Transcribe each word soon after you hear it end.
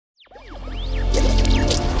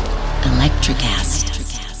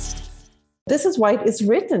Electrocast. This is why it's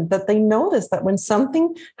written that they notice that when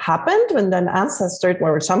something happened, when an ancestor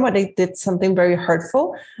or somebody did something very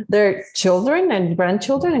hurtful, their children and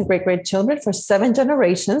grandchildren and great-grandchildren for 7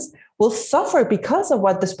 generations will suffer because of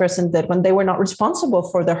what this person did when they were not responsible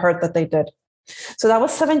for the hurt that they did. So that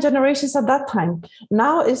was 7 generations at that time.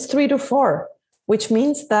 Now it's 3 to 4, which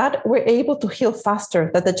means that we're able to heal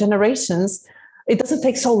faster, that the generations, it doesn't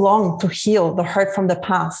take so long to heal the hurt from the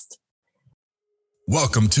past.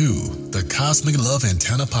 Welcome to the Cosmic Love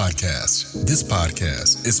Antenna Podcast. This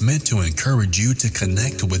podcast is meant to encourage you to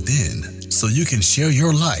connect within so you can share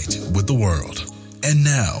your light with the world. And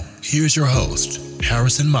now, here's your host,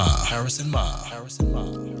 Harrison Ma.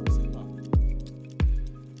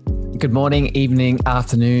 Good morning, evening,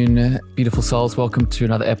 afternoon, beautiful souls. Welcome to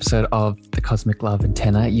another episode of the Cosmic Love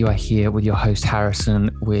Antenna. You are here with your host, Harrison,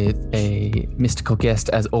 with a mystical guest,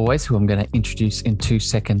 as always, who I'm going to introduce in 2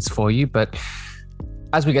 seconds for you. But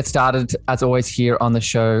as we get started, as always here on the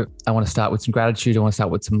show, I want to start with some gratitude. I want to start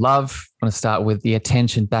with some love. I want to start with the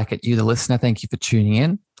attention back at you, the listener. Thank you for tuning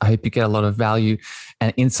in. I hope you get a lot of value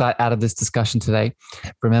and insight out of this discussion today.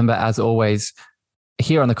 Remember, as always,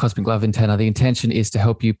 here on the Cosmic Love Antenna, the intention is to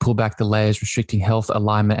help you pull back the layers, restricting health,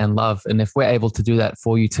 alignment, and love. And if we're able to do that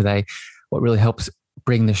for you today, what really helps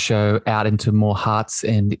bring the show out into more hearts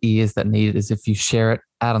and ears that need it is if you share it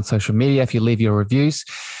out on social media, if you leave your reviews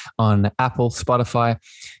on Apple, Spotify.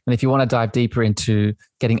 And if you want to dive deeper into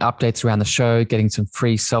getting updates around the show, getting some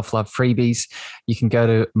free self-love freebies, you can go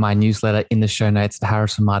to my newsletter in the show notes at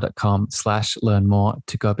harrisonmar.com/learn more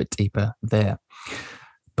to go a bit deeper there.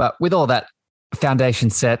 But with all that foundation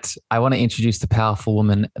set, I want to introduce the powerful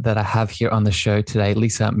woman that I have here on the show today.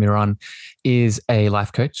 Liza Miron is a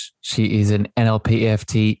life coach. She is an NLP,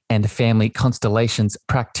 EFT, and family constellations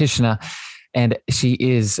practitioner. And she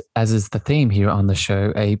is, as is the theme here on the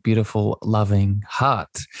show, a beautiful, loving heart.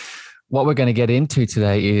 What we're going to get into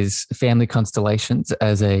today is family constellations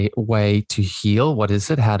as a way to heal. What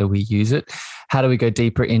is it? How do we use it? How do we go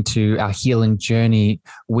deeper into our healing journey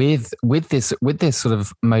with this sort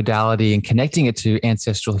of modality and connecting it to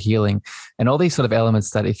ancestral healing and all these sort of elements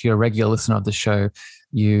that if you're a regular listener of the show,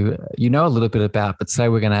 you know a little bit about, but today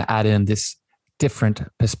we're going to add in this different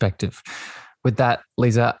perspective. With that,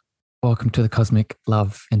 Liza, welcome to the Cosmic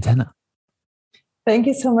Love Antenna. Thank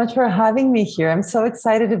you so much for having me here. I'm so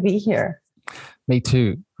excited to be here. Me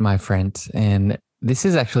too, my friend. And this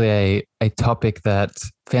is actually a topic that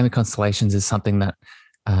family constellations is something that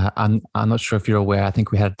I'm not sure if you're aware. I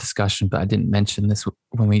think we had a discussion, but I didn't mention this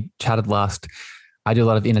when we chatted last. I do a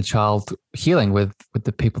lot of inner child healing with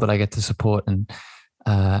the people that I get to support and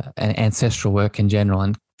ancestral work in general.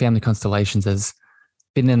 And family constellations has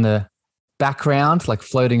been in the background, like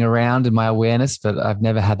floating around in my awareness, but I've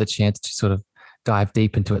never had the chance to sort of dive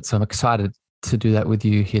deep into it. So I'm excited to do that with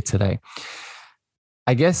you here today.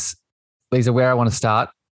 I guess, Liza, where I want to start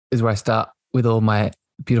is where I start with all my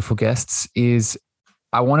beautiful guests is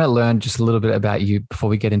I want to learn just a little bit about you before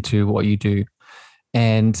we get into what you do.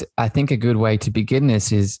 And I think a good way to begin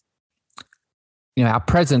this is, our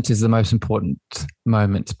present is the most important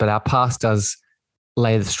moment, but our past does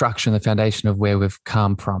lay the structure and the foundation of where we've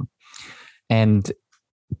come from. And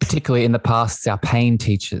particularly in the past, it's our pain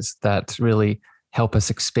teachers that really help us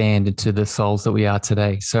expand into the souls that we are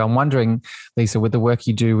today. So I'm wondering, Liza, with the work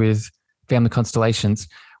you do with family constellations,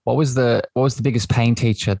 what was the biggest pain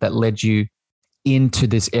teacher that led you into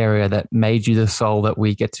this area that made you the soul that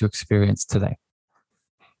we get to experience today?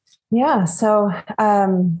 Yeah, so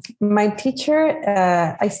my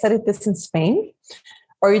teacher, I studied this in Spain.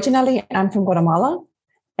 Originally, I'm from Guatemala,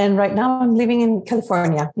 and right now I'm living in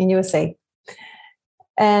California, in USA.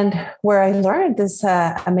 And where I learned this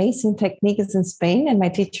amazing technique is in Spain, and my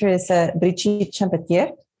teacher is Brigitte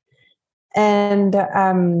Champetier. And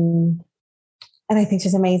I think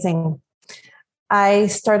she's amazing. I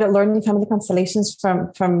started learning family constellations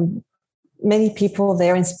from many people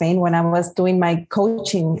there in Spain when I was doing my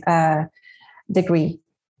coaching degree.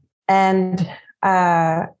 And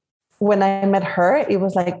when I met her, it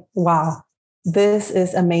was like, wow, this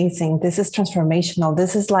is amazing. This is transformational.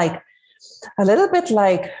 This is like a little bit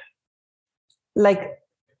like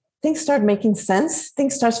things start making sense.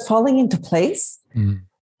 Things start falling into place. Mm.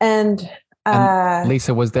 And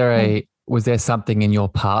Liza, was there something in your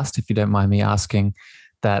past, if you don't mind me asking,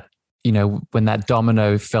 that, when that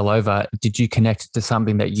domino fell over, did you connect it to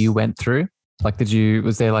something that you went through? Like,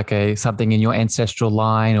 was there like something in your ancestral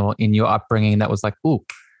line or in your upbringing that was like, ooh,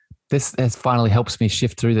 this has finally helps me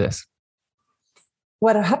shift through this?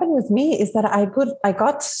 What happened with me is that I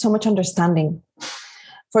got so much understanding.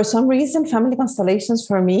 For some reason, family constellations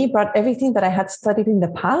for me brought everything that I had studied in the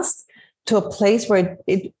past to a place where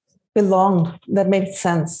it belonged, that made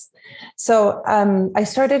sense. So I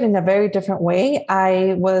started in a very different way.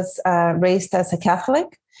 I was raised as a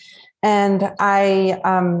Catholic. And I,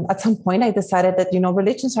 at some point, I decided that,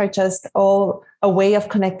 religions are just all a way of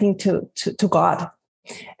connecting to God.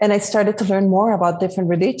 And I started to learn more about different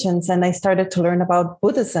religions, and I started to learn about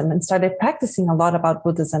Buddhism and started practicing a lot about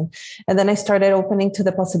Buddhism. And then I started opening to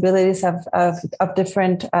the possibilities of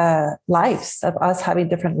different lives, of us having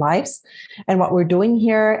different lives and what we're doing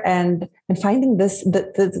here, and finding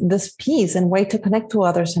this peace and way to connect to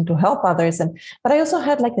others and to help others. But I also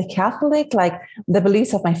had like the Catholic, like the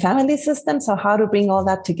beliefs of my family system. So how to bring all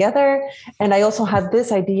that together. And I also had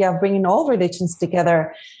this idea of bringing all religions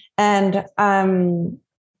together. And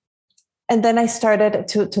then I started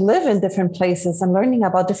to live in different places and learning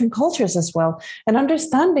about different cultures as well, and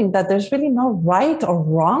understanding that there's really no right or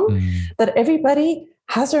wrong, that everybody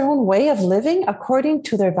has their own way of living according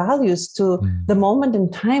to their values, to the moment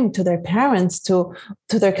in time, to their parents, to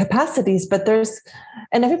their capacities.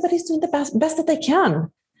 And everybody's doing the best that they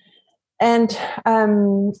can. And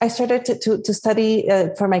I started to study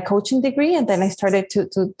for my coaching degree, and then I started to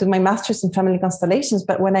do my master's in family constellations.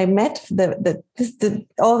 But when I met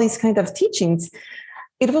all these kind of teachings,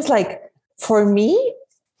 it was like, for me,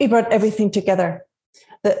 it brought everything together.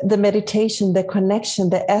 The meditation, the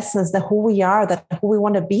connection, the essence, the who we are, that who we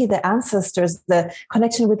want to be, the ancestors, the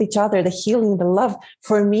connection with each other, the healing, the love.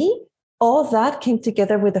 For me, all that came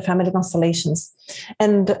together with the family constellations.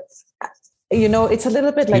 And it's a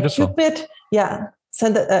little bit like Cupid. Yeah.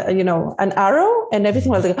 Send, an arrow and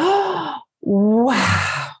everything was like, oh,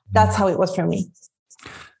 wow. That's how it was for me.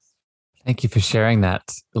 Thank you for sharing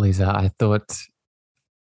that, Liza. I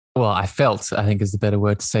felt, I think is the better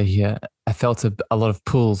word to say here. I felt a lot of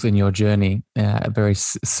pulls in your journey, very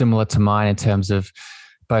similar to mine in terms of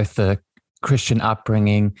both the Christian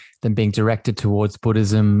upbringing, then being directed towards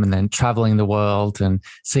Buddhism, and then traveling the world and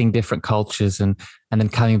seeing different cultures, and then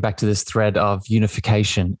coming back to this thread of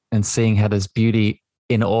unification and seeing how there's beauty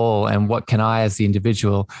in all, and what can I as the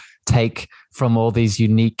individual take from all these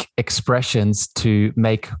unique expressions to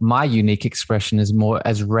make my unique expression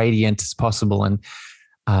as radiant as possible. And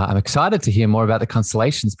I'm excited to hear more about the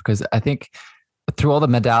constellations, because I think through all the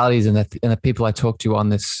modalities and the people I talk to on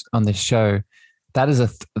this show, that is a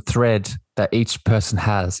thread that each person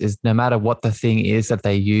has, is no matter what the thing is that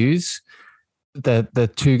they use, the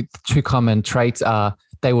two common traits are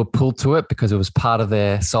they were pulled to it because it was part of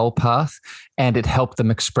their soul path, and it helped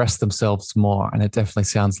them express themselves more. And it definitely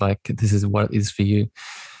sounds like this is what it is for you.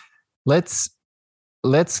 Let's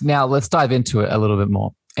dive into it a little bit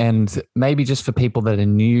more. And maybe just for people that are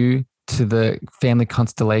new to the family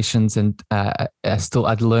constellations and are still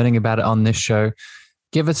learning about it on this show,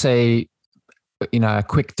 give us a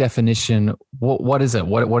quick definition. What is it?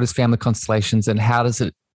 What is family constellations, and how does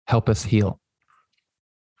it help us heal?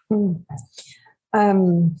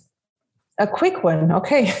 A quick one.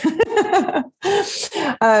 Okay.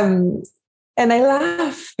 And I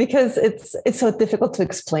laugh because it's so difficult to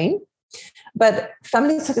explain. But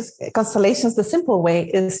family constellations, the simple way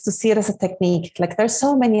is to see it as a technique. Like there's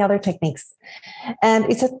so many other techniques, and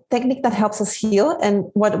it's a technique that helps us heal.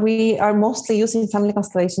 And what we are mostly using family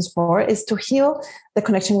constellations for is to heal the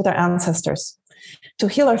connection with our ancestors, to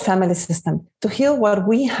heal our family system, to heal what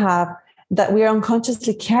we have that we are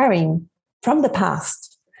unconsciously carrying from the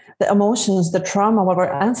past, the emotions, the trauma, what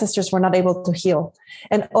our ancestors were not able to heal.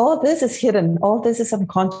 And all this is hidden. All this is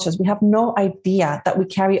unconscious. We have no idea that we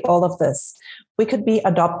carry all of this. We could be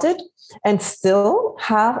adopted and still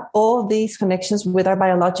have all these connections with our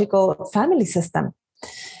biological family system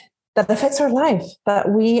that affects our life, that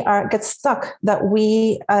we get stuck, that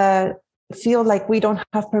we feel like we don't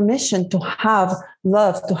have permission to have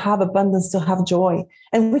love, to have abundance, to have joy.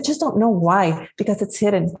 And we just don't know why, because it's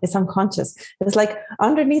hidden, it's unconscious. It's like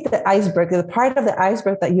underneath the iceberg, the part of the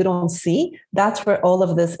iceberg that you don't see, that's where all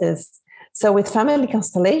of this is. So with family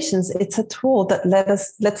constellations, it's a tool that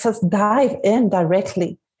lets us dive in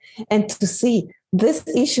directly and to see this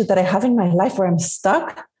issue that I have in my life where I'm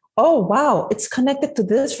stuck. Oh, wow, it's connected to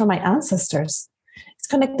this from my ancestors. It's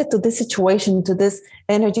connected to this situation, to this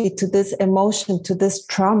energy, to this emotion, to this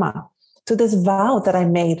trauma, to this vow that I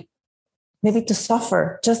made, maybe to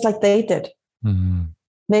suffer just like they did,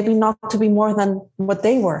 maybe not to be more than what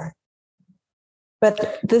they were.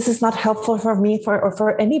 But this is not helpful for me or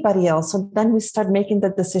for anybody else. So then we start making the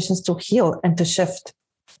decisions to heal and to shift.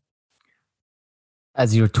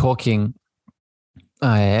 As you're talking,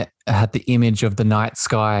 I had the image of the night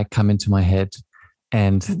sky come into my head,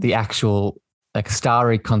 and the actual like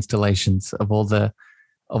starry constellations of all the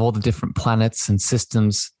different planets and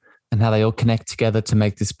systems and how they all connect together to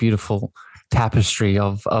make this beautiful tapestry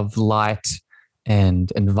of light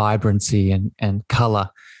and vibrancy and color.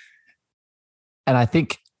 And I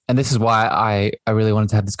think, and this is why I really wanted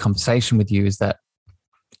to have this conversation with you, is that,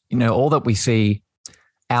 you know, all that we see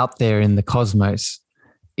out there in the cosmos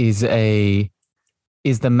is the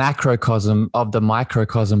macrocosm of the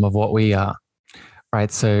microcosm of what we are,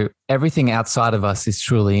 right? So everything outside of us is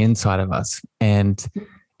truly inside of us. And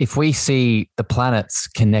if we see the planets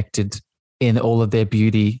connected in all of their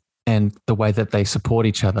beauty and the way that they support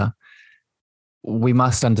each other, we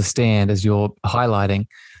must understand, as you're highlighting,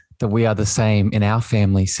 that we are the same in our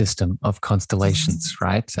family system of constellations,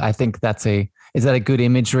 right? I think is that a good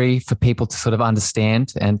imagery for people to sort of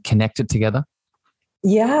understand and connect it together?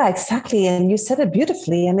 Yeah, exactly. And you said it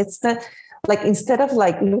beautifully. And it's that, like, instead of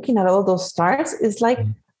like looking at all those stars, it's like,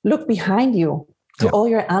 look behind you to all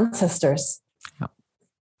your ancestors,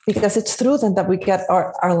 because it's through them that we get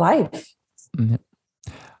our life. Mm-hmm.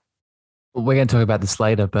 We're going to talk about this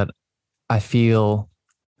later, but I feel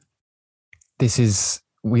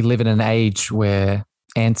we live in an age where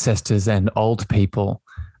ancestors and old people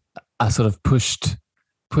are sort of pushed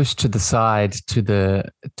to the side, to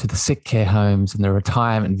the sick care homes and the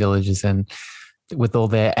retirement villages, and with all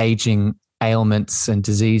their aging ailments and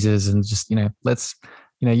diseases, and just, you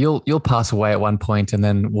know, you'll pass away at one point and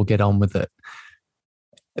then we'll get on with it.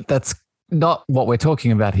 That's not what we're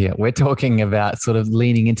talking about here. We're talking about sort of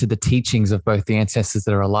leaning into the teachings of both the ancestors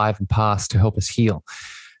that are alive and past to help us heal.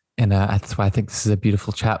 And that's why I think this is a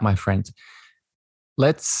beautiful chat, my friend.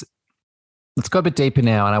 Let's go a bit deeper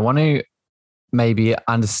now. And I want to maybe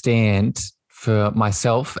understand for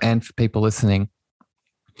myself and for people listening,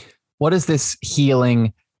 what does this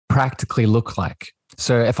healing practically look like?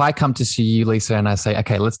 So if I come to see you, Liza, and I say,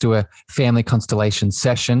 okay, let's do a family constellation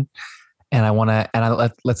session. And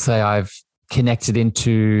let's say I've connected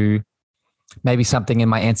into maybe something in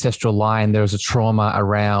my ancestral line. There's a trauma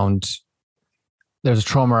around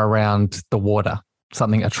the water,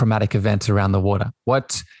 a traumatic event around the water.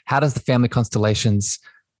 How does the family constellations,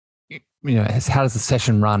 how does the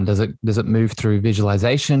session run? Does it move through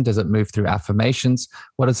visualization? Does it move through affirmations?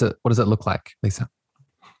 What does it look like, Liza?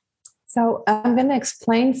 So I'm going to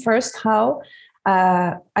explain first how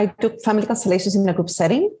I do family constellations in a group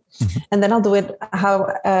setting, and then I'll do it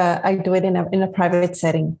how I do it in a private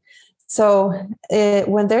setting. So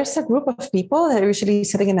when there's a group of people, they're usually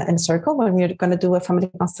sitting in a circle when we're going to do a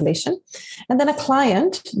family constellation, and then a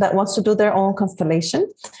client that wants to do their own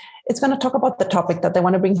constellation, it's going to talk about the topic that they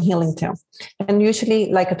want to bring healing to, and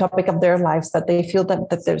usually like a topic of their lives that they feel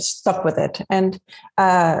that they're stuck with it. And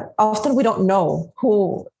often we don't know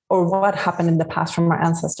who or what happened in the past from our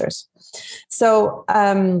ancestors. So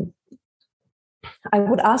I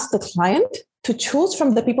would ask the client to choose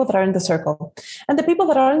from the people that are in the circle. And the people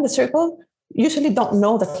that are in the circle usually don't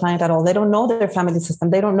know the client at all. They don't know their family system.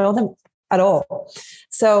 They don't know them at all.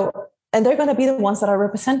 So, and they're going to be the ones that are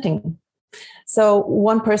representing. So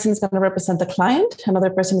one person is going to represent the client. Another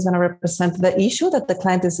person is going to represent the issue that the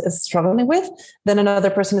client is struggling with. Then another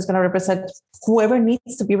person is going to represent whoever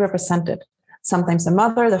needs to be represented. Sometimes the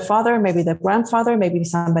mother, the father, maybe the grandfather, maybe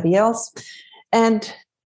somebody else. And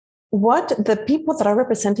what the people that are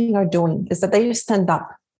representing are doing is that they stand up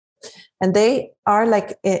and they are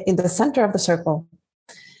like in the center of the circle.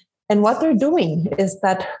 And what they're doing is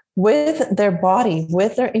that with their body,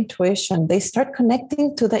 with their intuition, they start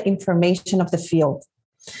connecting to the information of the field.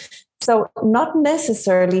 So not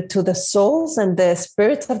necessarily to the souls and the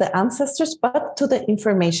spirits of the ancestors, but to the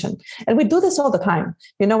information. And we do this all the time.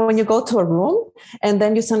 You know, when you go to a room and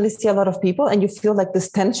then you suddenly see a lot of people and you feel like this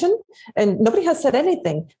tension and nobody has said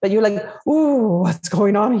anything, but you're like, ooh, what's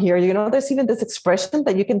going on here? You know, there's even this expression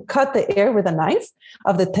that you can cut the air with a knife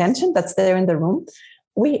of the tension that's there in the room.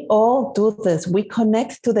 We all do this. We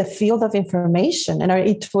connect to the field of information, and our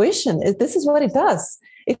intuition, this is what it does.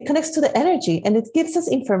 It connects to the energy and it gives us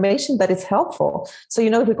information that is helpful. So, you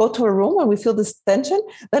know, if we go to a room and we feel this tension,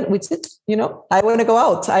 then we just, you know, I want to go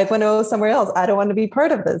out. I want to go somewhere else. I don't want to be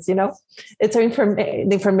part of this. You know, it's the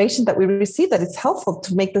information that we receive that it's helpful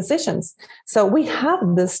to make decisions. So we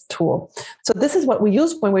have this tool. So this is what we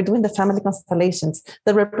use when we're doing the family constellations.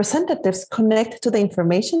 The representatives connect to the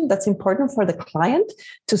information that's important for the client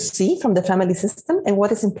to see from the family system and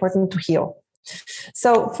what is important to heal.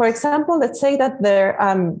 So, for example, let's say that they're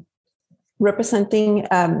representing,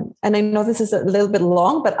 and I know this is a little bit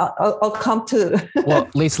long, but I'll come to. Well,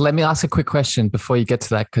 Liza, let me ask a quick question before you get to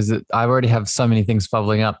that, because I already have so many things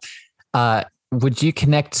bubbling up. Would you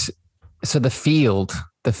connect? So the field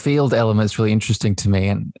element is really interesting to me,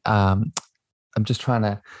 and I'm just trying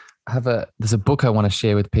to there's a book I want to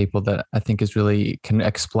share with people that I think is really can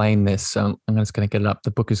explain this. So I'm just going to get it up.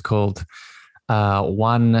 The book is called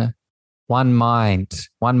One Mind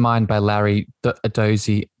by Larry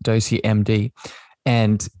Dozy, MD.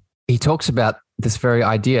 And he talks about this very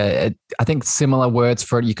idea. I think similar words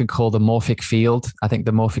for it, you could call the morphic field. I think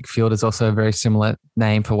the morphic field is also a very similar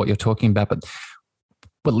name for what you're talking about. But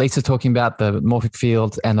what Lisa's talking about, the morphic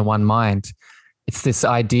field and the one mind, it's this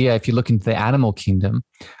idea, if you look into the animal kingdom,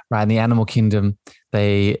 right? In the animal kingdom,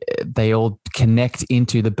 they all connect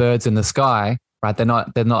into the birds in the sky, right? They're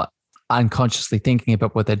not unconsciously thinking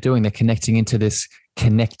about what they're doing. They're connecting into this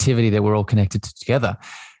connectivity that we're all connected to together.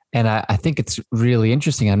 And I think it's really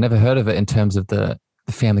interesting. I've never heard of it in terms of the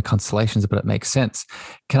family constellations, but it makes sense.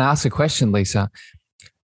 Can I ask a question, Liza?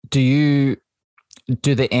 Do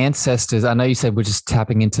the ancestors, I know you said we're just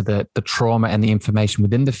tapping into the trauma and the information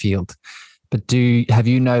within the field, but have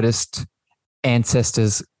you noticed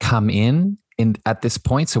ancestors come in at this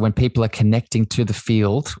point? So when people are connecting to the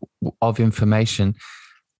field of information,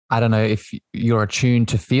 I don't know if you're attuned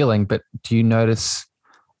to feeling, but do you notice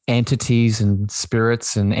entities and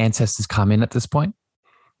spirits and ancestors come in at this point?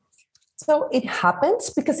 So it happens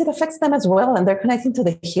because it affects them as well, and they're connecting to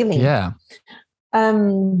the healing. Yeah.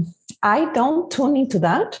 I don't tune into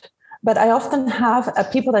that, but I often have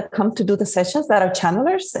people that come to do the sessions that are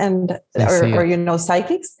channelers or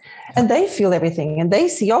psychics, and they feel everything, and they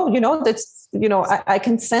see, that's, I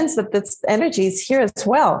can sense that this energy is here as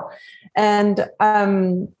well. And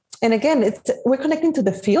again, we're connecting to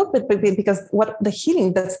the field, but because what the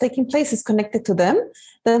healing that's taking place is connected to them,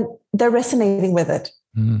 then they're resonating with it.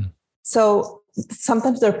 Mm. So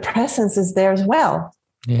sometimes their presence is there as well.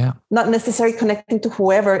 Yeah. Not necessarily connecting to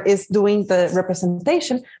whoever is doing the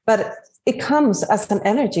representation, but it comes as an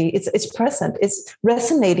energy. It's present. It's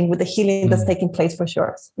resonating with the healing that's taking place for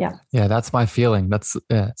sure. Yeah. Yeah, that's my feeling. That's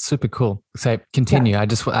super cool. So continue. Yeah.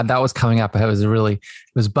 That was coming up. It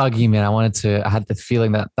was bugging me. And I had the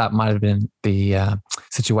feeling that might have been the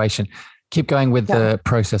situation. Keep going with the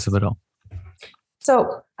process of it all.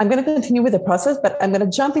 So I'm going to continue with the process, but I'm going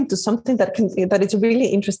to jump into something that is really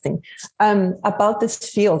interesting about this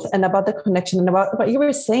field and about the connection and about what you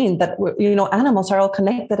were saying, that animals are all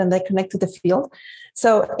connected and they connect to the field.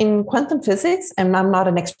 So in quantum physics, and I'm not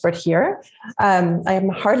an expert here, I am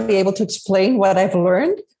hardly able to explain what I've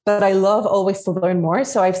learned, but I love always to learn more.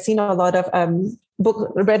 So I've seen a lot of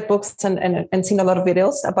read books and seen a lot of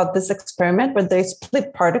videos about this experiment where they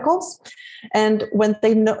split particles. And when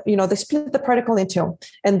they they split the particle in two,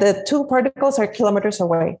 and the two particles are kilometers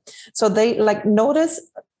away. So they notice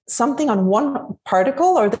something on one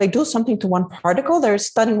particle, or they do something to one particle. They're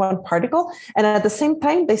studying one particle, and at the same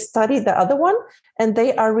time they study the other one, and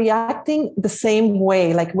they are reacting the same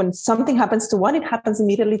way. Like when something happens to one, it happens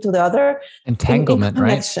immediately to the other. Entanglement, in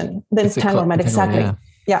connection. Right? The entanglement, exactly.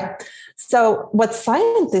 Yeah. So what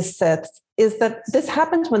scientists said is that this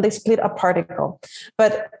happens when they split a particle.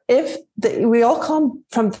 But if we all come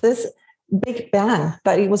from this big bang,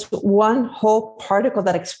 that it was one whole particle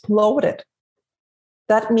that exploded,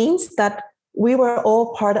 that means that we were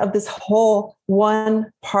all part of this whole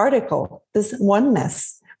one particle, this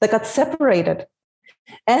oneness that got separated.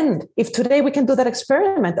 And if today we can do that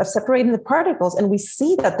experiment of separating the particles and we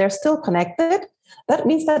see that they're still connected, that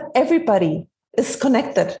means that everybody is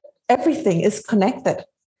connected. Everything is connected.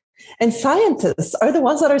 And scientists are the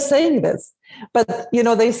ones that are saying this. But,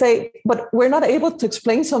 they say, but we're not able to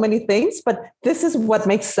explain so many things, but this is what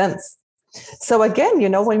makes sense. So again,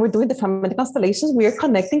 when we're doing the family constellations, we are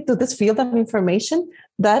connecting to this field of information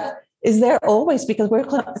that is there always because we're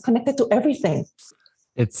connected to everything.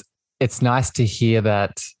 It's nice to hear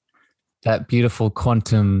that beautiful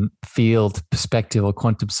quantum field perspective or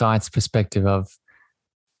quantum science perspective of,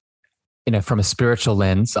 from a spiritual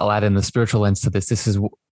lens. I'll add in the spiritual lens to this. This is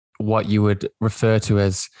what you would refer to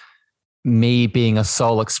as me being a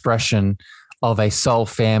soul expression of a soul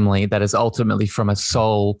family that is ultimately from a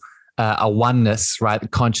soul, a oneness, right?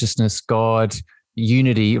 Consciousness, God,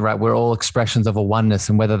 unity, right? We're all expressions of a oneness.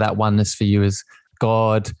 And whether that oneness for you is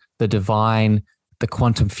God, the divine, the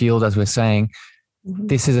quantum field, as we're saying,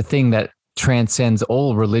 this is a thing that transcends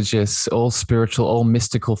all religious, all spiritual, all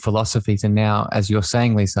mystical philosophies. And now, as you're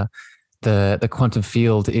saying, Liza, the quantum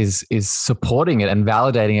field is supporting it and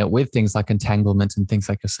validating it with things like entanglement and things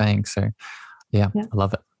like you're saying. So yeah. I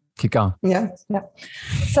love it. Keep going. Yeah.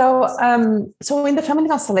 So in the family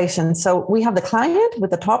constellation, so we have the client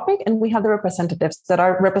with the topic, and we have the representatives that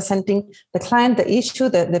are representing the client, the issue,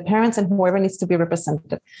 the parents, and whoever needs to be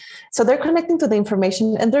represented. So they're connecting to the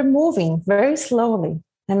information and they're moving very slowly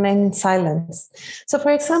and in silence. So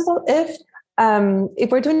for example, if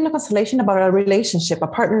if we're doing a constellation about a relationship, a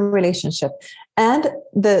partner relationship, and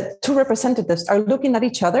the two representatives are looking at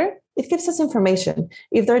each other, it gives us information.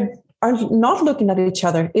 If they're are not looking at each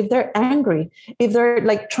other, if they're angry, if they're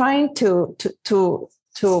like trying to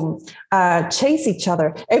chase each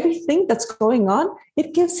other, everything that's going on,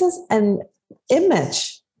 it gives us an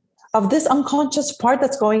image of this unconscious part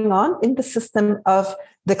that's going on in the system of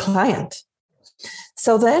the client.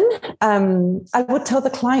 So then I would tell the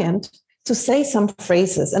client to say some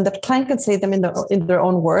phrases, and the client can say them in their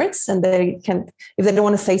own words. And they can, if they don't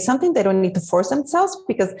want to say something, they don't need to force themselves,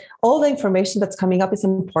 because all the information that's coming up is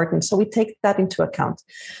important. So we take that into account.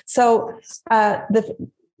 So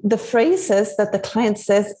the phrases that the client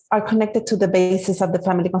says are connected to the basis of the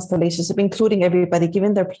family constellations, including everybody,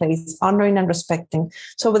 giving their place, honoring and respecting.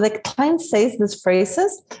 So when the client says these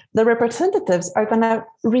phrases, the representatives are going to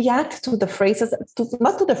react to the phrases,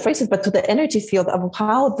 not to the phrases, but to the energy field of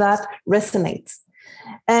how that resonates.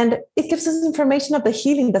 And it gives us information of the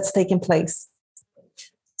healing that's taking place.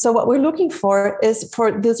 So what we're looking for is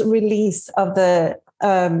for this release of the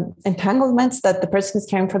entanglements that the person is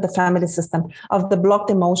carrying for the family system, of the blocked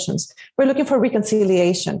emotions. We're looking for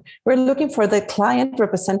reconciliation. We're looking for the client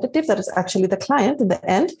representative, that is actually the client in the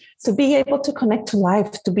end, to be able to connect to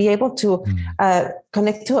life, to be able to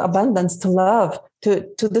connect to abundance, to love,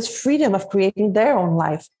 to this freedom of creating their own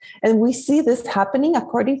life. And we see this happening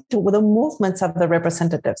according to the movements of the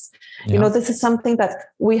representatives. Yeah. You know, this is something that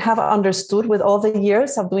we have understood with all the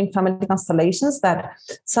years of doing family constellations, that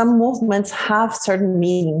some movements have certain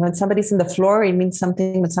meaning. When somebody's in the floor, it means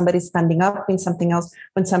something. When somebody's standing up, it means something else.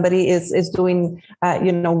 When somebody is doing,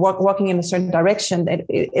 walking in a certain direction,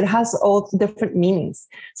 it has all different meanings.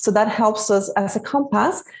 So that helps us as a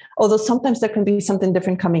compass, although sometimes there can be something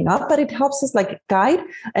different coming up, but it helps us like guide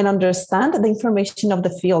and understand the information of the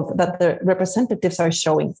field that the representatives are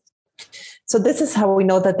showing. So this is how we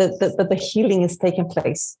know that the healing is taking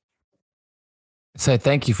place. So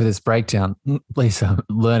thank you for this breakdown, Lisa.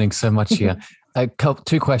 I'm learning so much here.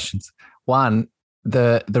 Two questions. One,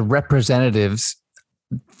 the representatives,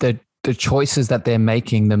 the choices that they're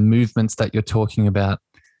making, the movements that you're talking about,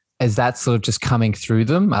 is that sort of just coming through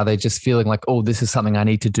them? Are they just feeling like, oh, this is something I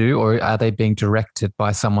need to do? Or are they being directed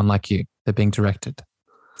by someone like you? They're being directed.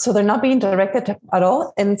 So they're not being directed at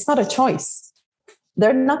all. And it's not a choice.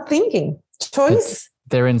 They're not thinking. Choice.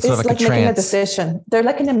 They're in sort of like a trance. Making a decision. They're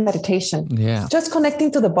like in a meditation. Yeah. Just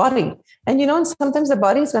connecting to the body. And and sometimes the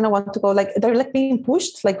body is going to want to go, like they're like being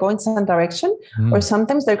pushed, like going some direction. Or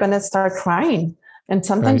sometimes they're going to start crying. And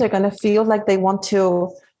sometimes they're going to feel like they want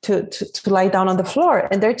to lie down on the floor.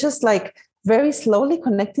 And they're just like very slowly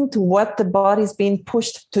connecting to what the body is being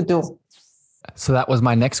pushed to do. So that was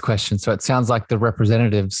my next question. So it sounds like the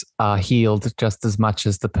representatives are healed just as much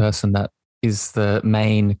as the person that is the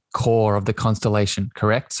main core of the constellation,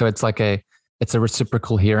 correct? So it's like it's a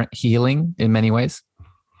reciprocal healing in many ways.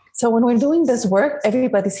 So when we're doing this work,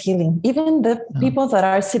 everybody's healing, even the people that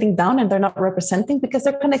are sitting down and they're not representing, because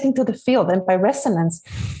they're connecting to the field. And by resonance,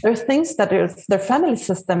 there are things that their family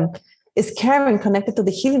system is carrying, connected to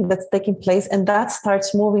the healing that's taking place. And that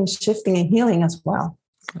starts moving, shifting, and healing as well.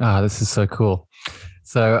 This is so cool.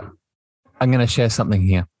 So I'm going to share something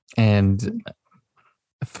here. And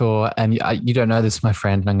you don't know this, my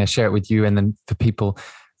friend, and I'm going to share it with you. And then for people,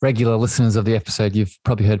 regular listeners of the episode, you've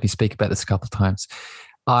probably heard me speak about this a couple of times.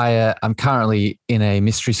 I'm currently in a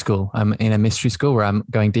mystery school. I'm in a mystery school where I'm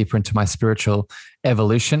going deeper into my spiritual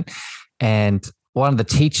evolution. And one of the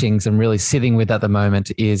teachings I'm really sitting with at the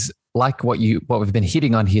moment is like what we've been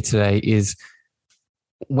hitting on here today is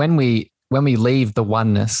when we leave the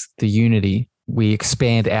oneness, the unity, we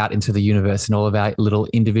expand out into the universe in all of our little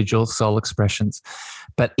individual soul expressions.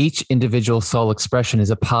 But each individual soul expression is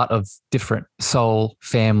a part of different soul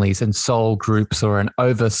families and soul groups, or an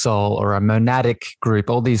oversoul or a monadic group,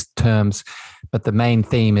 all these terms. But the main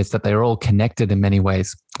theme is that they're all connected in many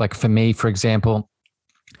ways. Like for me, for example,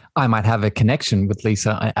 I might have a connection with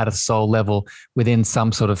Lisa at a soul level within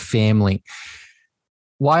some sort of family.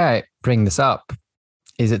 Why I bring this up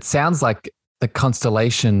is it sounds like the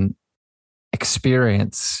constellation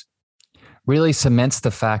experience really cements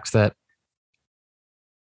the fact that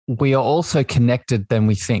we are also connected than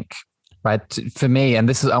we think, right? For me, and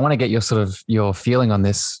I want to get your feeling on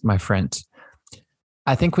this, my friend.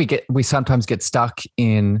 I think we sometimes get stuck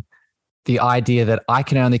in the idea that I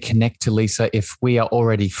can only connect to Lisa if we are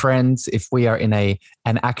already friends, if we are in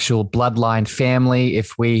an actual bloodline family,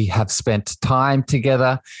 if we have spent time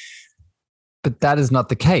together. But that is not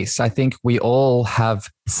the case. I think we all have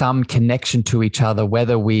some connection to each other,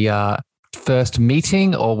 whether we are first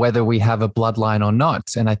meeting or whether we have a bloodline or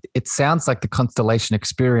not. And it sounds like the constellation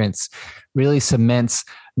experience really cements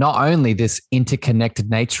not only this interconnected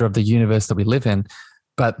nature of the universe that we live in,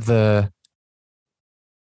 but the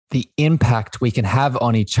impact we can have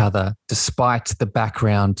on each other despite the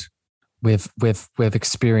background we've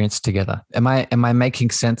experienced together. Am I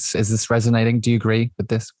making sense? Is this resonating? Do you agree with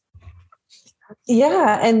this?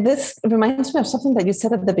 Yeah. And this reminds me of something that you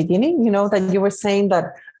said at the beginning, that you were saying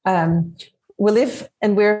that we live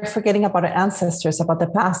and we're forgetting about our ancestors, about the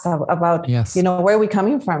past, about, yes, where we're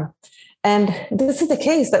coming from. And this is the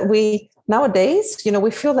case that we nowadays,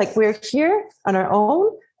 we feel like we're here on our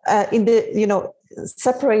own,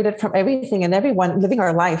 separated from everything and everyone, living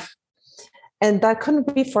our life. And that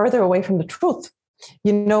couldn't be further away from the truth.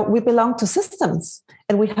 We belong to systems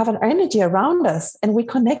and we have an energy around us and we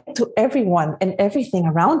connect to everyone and everything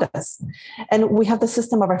around us. And we have the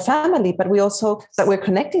system of our family, but we also that we're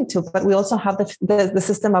connecting to, but we also have the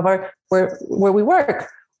system of where we work,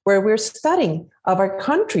 where we're studying, of our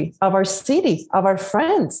country, of our city, of our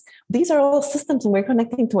friends. These are all systems and we're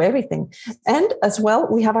connecting to everything. And as well,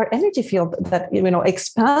 we have our energy field that,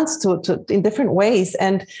 expands to in different ways.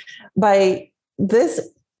 And by this,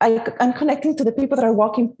 I'm connecting to the people that are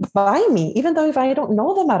walking by me, even though if I don't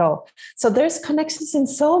know them at all. So there's connections in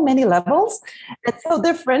so many levels. It's so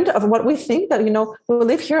different of what we think that, we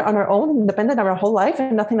live here on our own, independent of our whole life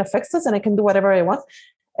and nothing affects us and I can do whatever I want.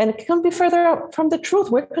 And it can't be further out from the truth.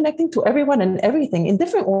 We're connecting to everyone and everything in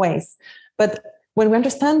different ways. But when we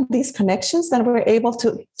understand these connections, then we're able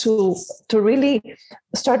to really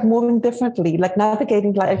start moving differently, like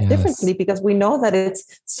navigating life differently, because we know that it's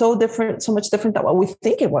so different, so much different than what we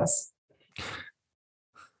think it was.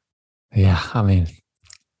 Yeah, I mean,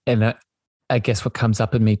 and I guess what comes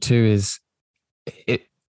up in me too is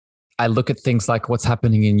I look at things like what's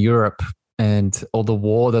happening in Europe and all the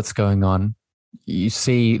war that's going on. You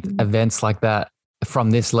see events like that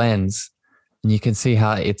from this lens, and you can see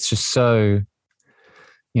how it's just so,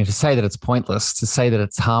 to say that it's pointless, to say that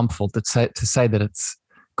it's harmful, to say that it's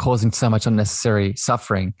causing so much unnecessary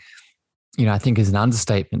suffering, I think is an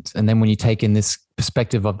understatement. And then when you take in this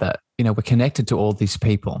perspective of that, we're connected to all these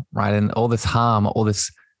people, right? And all this harm, all this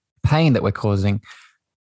pain that we're causing,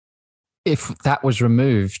 if that was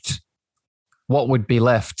removed, what would be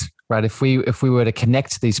left, right? If we were to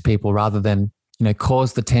connect to these people rather than,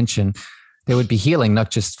 cause the tension, there would be healing, not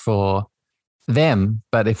just for them,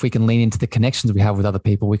 but if we can lean into the connections we have with other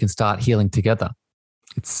people, we can start healing together.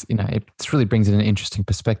 It really brings in an interesting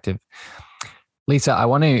perspective. Liza, I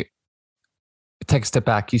want to take a step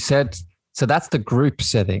back. You said, so that's the group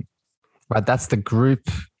setting, right? That's the group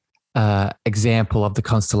example of the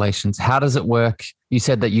constellations. How does it work? You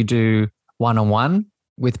said that you do one-on-one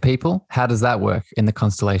with people. How does that work in the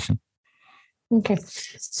constellation? Okay.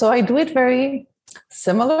 So I do it very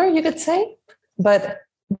similar, you could say, but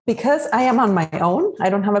because I am on my own, I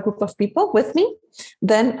don't have a group of people with me,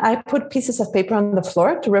 then I put pieces of paper on the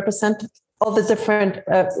floor to represent all the different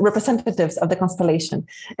representatives of the constellation.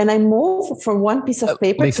 And I move from one piece of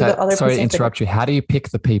paper Liza, to the other. Sorry to interrupt you. How do you pick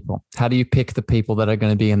the people? How do you pick the people that are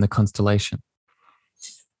going to be in the constellation?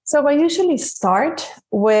 So I usually start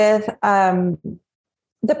with,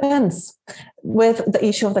 depends, with the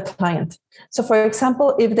issue of the client. So for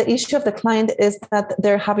example, if the issue of the client is that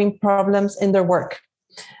they're having problems in their work,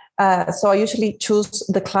 so I usually choose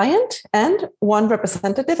the client and one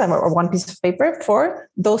representative or one piece of paper for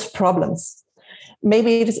those problems.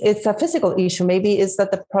 Maybe it's a physical issue. Maybe it's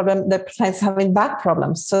that the client's having back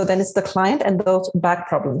problems. So then it's the client and those back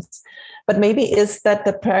problems. But maybe it's that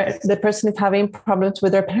the person is having problems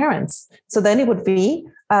with their parents. So then it would be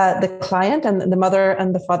the client and the mother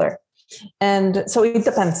and the father. And so it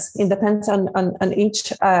depends. It depends on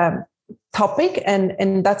each topic,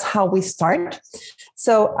 and that's how we start.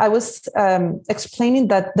 So I was explaining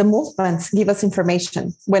that the movements give us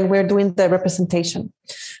information when we're doing the representation.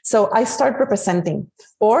 So I start representing,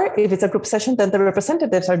 or if it's a group session, then the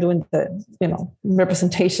representatives are doing the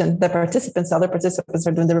representation. The other participants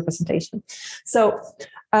are doing the representation. So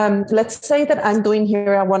let's say that I'm doing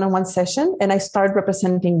here a one-on-one session, and I start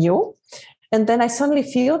representing you, and then I suddenly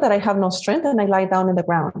feel that I have no strength, and I lie down on the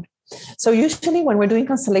ground. So usually when we're doing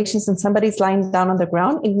constellations and somebody's lying down on the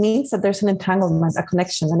ground, it means that there's an entanglement, a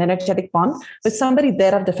connection, an energetic bond with somebody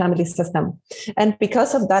dead of the family system. And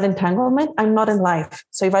because of that entanglement, I'm not in life.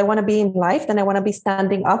 So if I want to be in life, then I want to be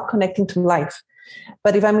standing up, connecting to life.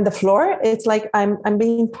 But if I'm in the floor, it's like I'm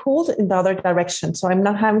being pulled in the other direction. So I'm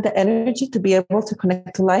not having the energy to be able to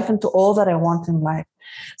connect to life and to all that I want in life.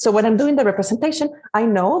 So when I'm doing the representation, I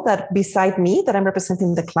know that beside me, that I'm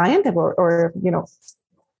representing the client or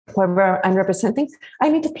whoever I'm representing, I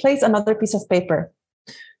need to place another piece of paper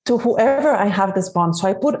to whoever I have this bond. So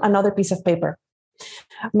I put another piece of paper.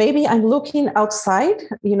 Maybe I'm looking outside,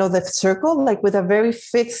 the circle, like with a very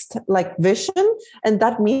fixed like vision. And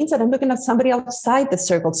that means that I'm looking at somebody outside the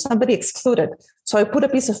circle, somebody excluded. So I put a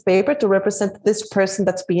piece of paper to represent this person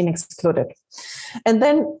that's being excluded. And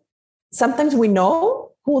then sometimes we know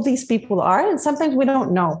who these people are, and sometimes we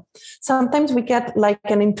don't know. Sometimes we get like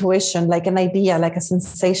an intuition, like an idea, like a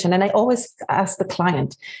sensation. And I always ask the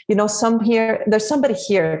client, there's somebody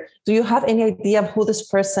here. Do you have any idea of who this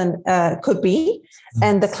person could be?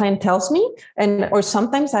 And the client tells me, or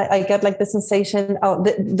sometimes I get like the sensation,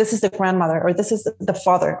 this is the grandmother, or this is the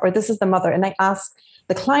father, or this is the mother. And I ask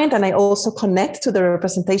the client, and I also connect to the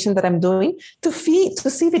representation that I'm doing to see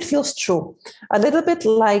if it feels true. A little bit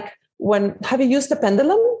like, have you used the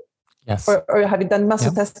pendulum? Yes. Or have you done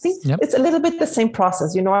muscle testing? Yep. It's a little bit the same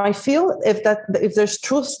process. I feel if there's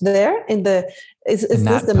truth there in is this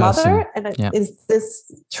the person. Mother? And is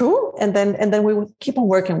this true? And then we will keep on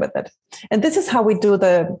working with it. And this is how we do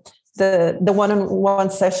the one-on-one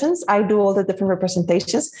sessions. I do all the different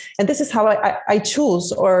representations. And this is how I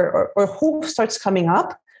choose or who starts coming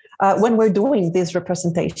up when we're doing these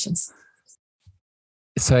representations.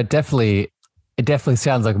 So it definitely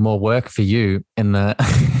sounds like more work for you in the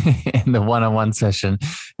in the one-on-one session.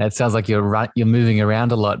 It sounds like you're moving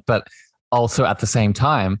around a lot, but also at the same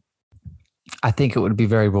time, I think it would be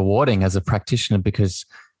very rewarding as a practitioner because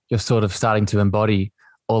you're sort of starting to embody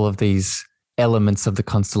all of these elements of the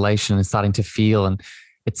constellation and starting to feel. And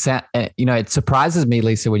it surprises me,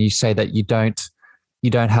 Lisa, when you say that you don't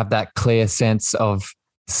have that clear sense of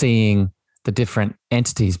seeing the different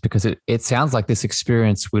entities, because it sounds like this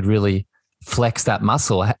experience would really flex that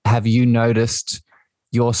muscle. Have you noticed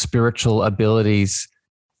your spiritual abilities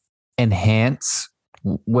enhance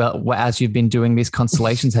as you've been doing these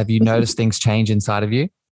constellations? Have you noticed things change inside of you?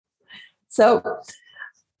 So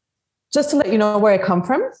just to let you know where I come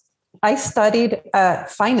from, I studied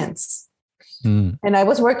finance and I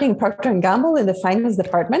was working Procter & Gamble in the finance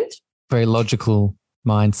department. Very logical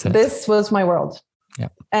mindset. This was my world. Yeah.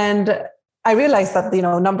 And I realized that,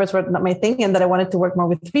 numbers were not my thing and that I wanted to work more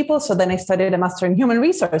with people. So then I studied a master in human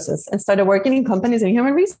resources and started working in companies in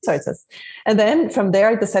human resources. And then from there,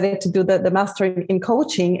 I decided to do the master in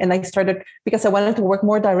coaching. And I started because I wanted to work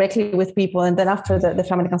more directly with people. And then after the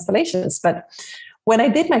family constellations. But when I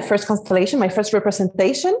did my first constellation, my first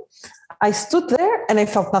representation, I stood there and I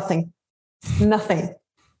felt nothing.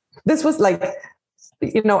 This was like,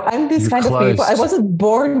 I'm this kind of people. I wasn't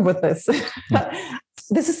born with this. Yeah.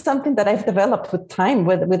 This is something that I've developed with time,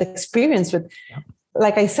 with experience,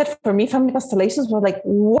 like I said, for me, family constellations were like,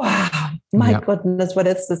 wow, my goodness, what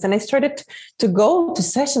is this? And I started to go to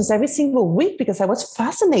sessions every single week because I was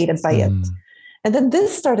fascinated by it. And then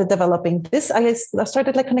this started developing. I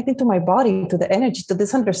started like connecting to my body, to the energy, to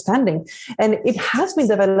this understanding. And it has been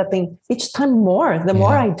developing each time more, the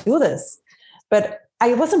more I do this. But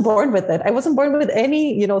I wasn't born with it. I wasn't born with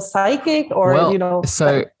any, psychic or,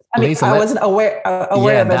 So Lisa, I wasn't aware of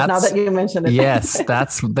it now that you mentioned it. Yes,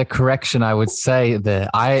 that's the correction I would say there.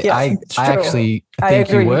 I actually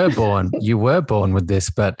think you were born with this,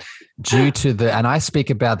 but due to and I speak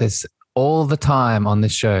about this all the time on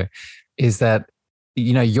this show, is that,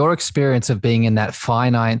 your experience of being in that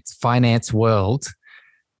finance world,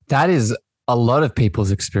 that is a lot of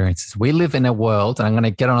people's experiences. We live in a world, and I'm going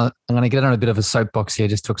to get on a bit of a soapbox here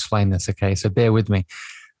just to explain this. Okay, so bear with me.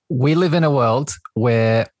 We live in a world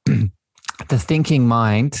where the thinking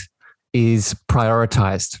mind is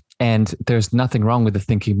prioritized, and there's nothing wrong with the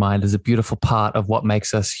thinking mind. It's a beautiful part of what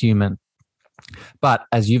makes us human. But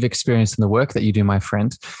as you've experienced in the work that you do, my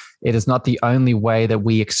friend, it is not the only way that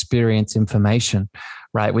we experience information,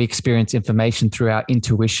 right? We experience information through our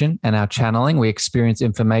intuition and our channeling. We experience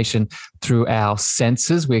information through our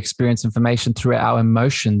senses. We experience information through our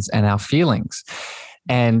emotions and our feelings.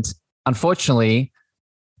 And unfortunately,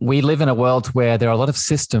 we live in a world where there are a lot of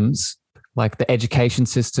systems, like the education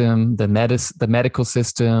system, the medical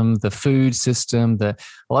system, the food system, a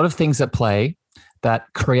lot of things at play that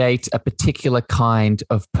create a particular kind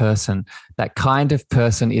of person. That kind of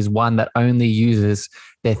person is one that only uses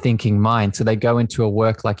their thinking mind. So they go into a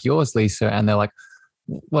work like yours, Lisa, and they're like,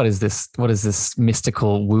 what is this? What is this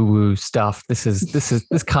mystical woo-woo stuff?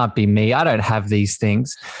 This can't be me. I don't have these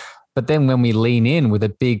things. But then when we lean in with a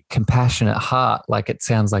big compassionate heart, like it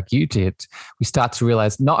sounds like you did, we start to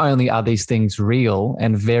realize not only are these things real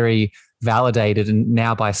and very validated and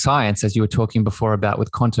now by science, as you were talking before about with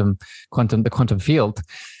the quantum field,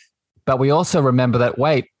 but we also remember that,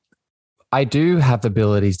 wait, I do have the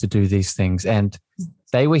abilities to do these things. And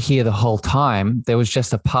they were here the whole time. There was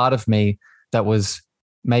just a part of me that was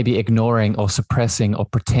maybe ignoring or suppressing or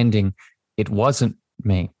pretending it wasn't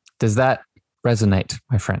me. Does that resonate,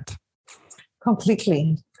 my friend?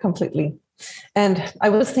 Completely. And I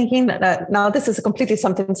was thinking that now this is completely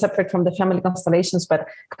something separate from the family constellations, but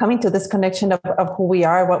coming to this connection of who we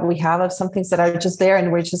are, what we have, of some things that are just there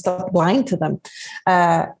and we're just blind to them.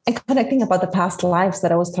 And connecting about the past lives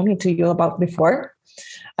that I was talking to you about before.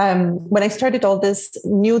 When I started all these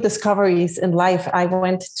new discoveries in life, I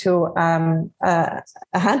went to a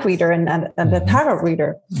hand reader and a tarot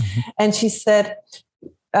reader. And she said,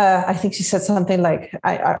 I think she said something like,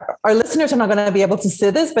 our listeners are not going to be able to see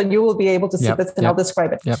this, but you will be able to see this, and I'll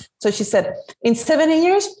describe it. So she said, in 70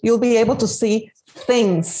 years, you'll be able to see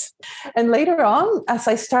things. And later on, as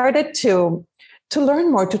I started to learn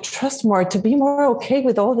more, to trust more, to be more okay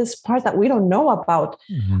with all this part that we don't know about,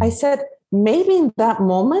 I said, maybe in that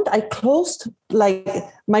moment, I closed like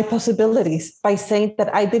my possibilities by saying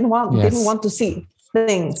that I didn't want to see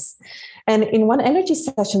things. And in one energy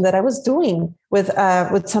session that I was doing with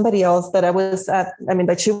somebody else that I was,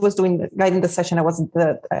 like she was guiding the session. I wasn't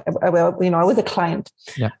I was a client.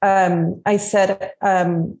 I said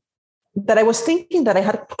that I was thinking that I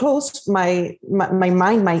had closed my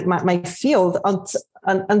mind, my field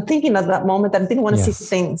on thinking at that moment that I didn't want to see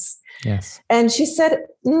things. And she said,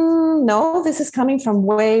 no, this is coming from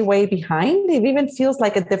way, way behind. It even feels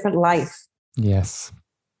like a different life.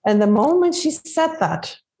 And the moment she said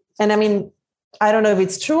that, and I mean, I don't know if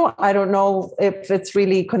it's true. I don't know if it's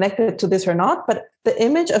really connected to this or not, but the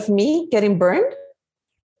image of me getting burned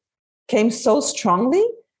came so strongly.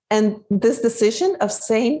 And this decision of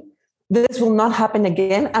saying, this will not happen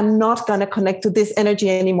again. I'm not going to connect to this energy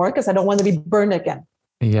anymore because I don't want to be burned again.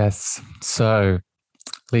 Yes. So,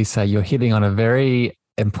 Liza, you're hitting on a very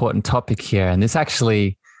important topic here. And this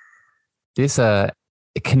actually,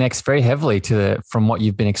 it connects very heavily from what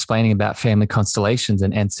you've been explaining about family constellations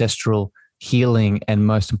and ancestral healing, and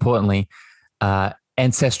most importantly,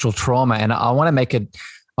 ancestral trauma. And I want to make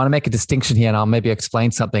a distinction here, and I'll maybe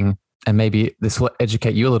explain something, and maybe this will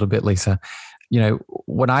educate you a little bit, Liza.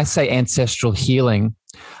 When I say ancestral healing,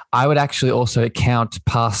 I would actually also count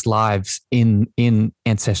past lives in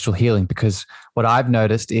ancestral healing, because what I've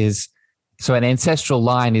noticed is, so an ancestral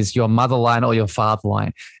line is your mother line or your father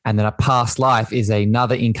line. And then a past life is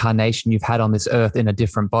another incarnation you've had on this earth in a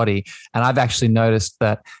different body. And I've actually noticed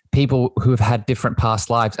that people who have had different past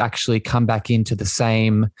lives actually come back into the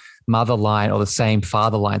same mother line or the same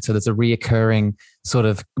father line. So there's a reoccurring sort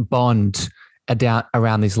of bond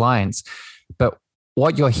around these lines. But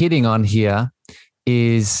what you're hitting on here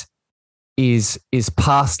is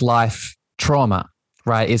past life trauma,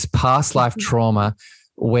 right? Is past life trauma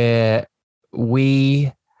where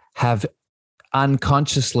we have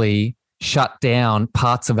unconsciously shut down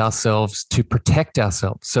parts of ourselves to protect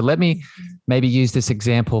ourselves. So let me maybe use this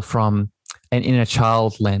example from an inner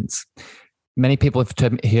child lens. Many people have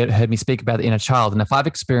heard me speak about the inner child. And if I've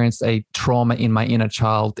experienced a trauma in my inner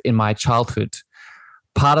child, in my childhood,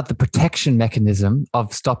 part of the protection mechanism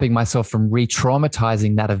of stopping myself from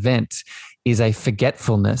re-traumatizing that event is a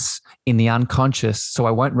forgetfulness in the unconscious. So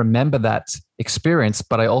I won't remember that experience,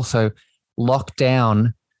 but I also lock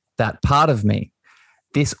down that part of me.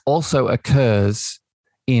 This also occurs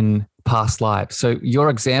in past lives. So your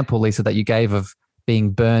example, Liza, that you gave of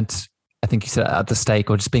being burnt, I think you said at the stake,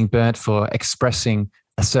 or just being burnt for expressing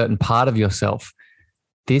a certain part of yourself.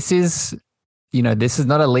 This is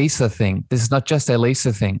not a Liza thing. This is not just a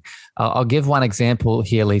Liza thing. I'll give one example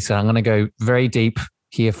here, Liza. I'm going to go very deep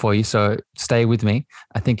here for you, so stay with me.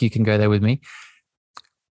 I think you can go there with me.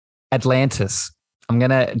 Atlantis. I'm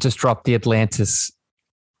going to just drop the Atlantis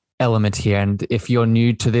element here. And if you're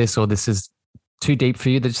new to this or this is too deep for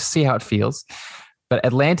you, then just see how it feels. But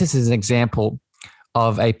Atlantis is an example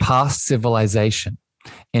of a past civilization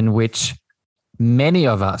in which many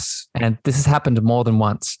of us, and this has happened more than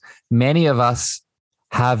once, many of us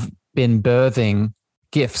have been birthing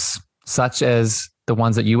gifts such as the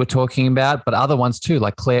ones that you were talking about, but other ones too,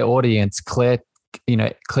 like clairaudience, clear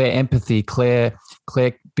empathy, clear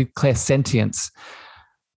sentience.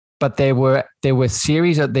 But there were these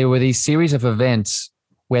series of events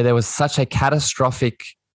where there was such a catastrophic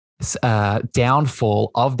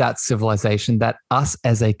downfall of that civilization that us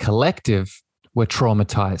as a collective were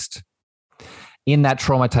traumatized. In that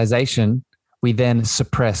traumatization, we then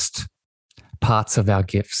suppressed parts of our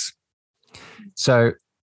gifts. So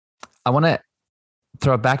I want to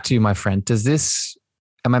throw it back to you, my friend.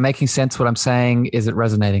 Am I making sense what I'm saying? Is it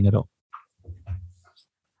resonating at all?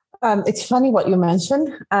 It's funny what you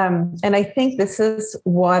mentioned. And I think this is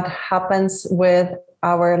what happens with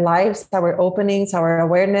our lives, our openings, our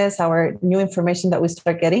awareness, our new information that we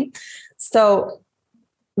start getting. So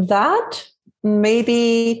that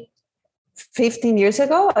maybe 15 years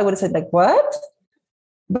ago, I would have said like, what?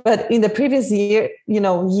 But in the previous year,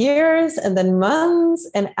 years and then months,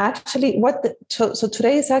 and actually so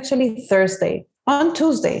today is actually Thursday. On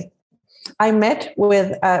Tuesday, I met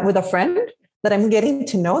with a friend that I'm getting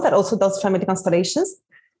to know that also does family constellations,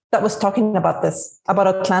 that was talking about this, about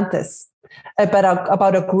Atlantis,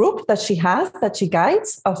 about a group that she has, that she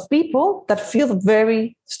guides, of people that feel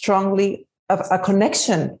very strongly of a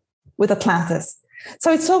connection with Atlantis.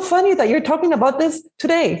 So it's so funny that you're talking about this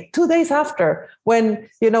today, 2 days after, when,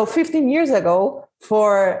 15 years ago,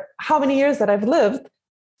 for how many years that I've lived,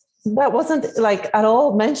 that wasn't like at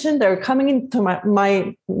all mentioned or coming into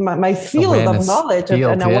my field of knowledge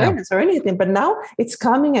and awareness or anything. But now it's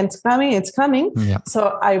coming and it's coming, it's coming. Yeah.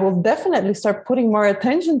 So I will definitely start putting more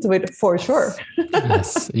attention to it for sure.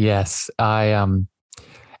 Yes. And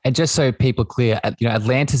just so people clear,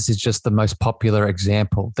 Atlantis is just the most popular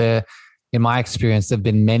example. There, in my experience, there have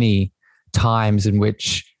been many times in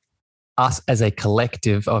which us as a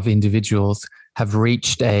collective of individuals have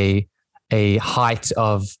reached a height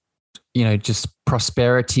of, just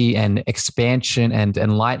prosperity and expansion and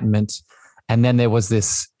enlightenment. And then there was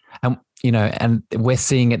this, and we're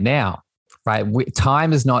seeing it now, right?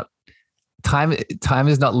 Time is not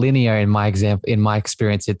linear in my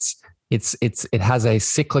experience. It has a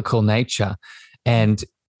cyclical nature, and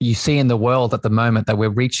you see in the world at the moment that we're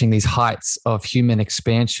reaching these heights of human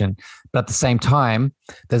expansion. But at the same time,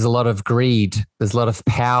 there's a lot of greed, there's a lot of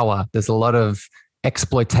power, there's a lot of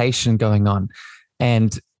exploitation going on.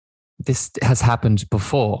 And this has happened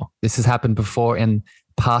before. This has happened before in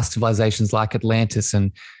past civilizations like Atlantis,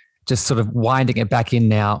 and just sort of winding it back in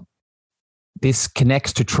now. This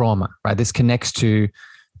connects to trauma, right? This connects to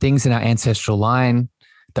things in our ancestral line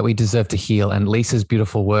that we deserve to heal. And Lisa's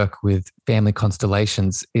beautiful work with family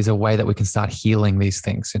constellations is a way that we can start healing these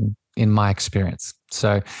things in my experience.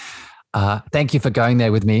 So thank you for going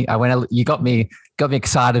there with me. You got me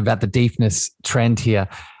excited about the deepness trend here.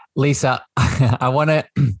 Liza, I want to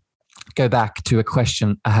go back to a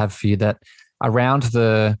question I have for you, that around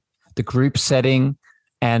the group setting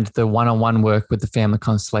and the one-on-one work with the family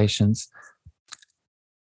constellations,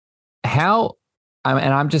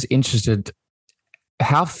 I'm just interested,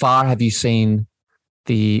 how far have you seen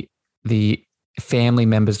the family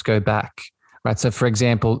members go back, right? So for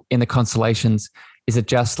example, in the constellations, is it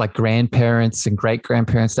just like grandparents and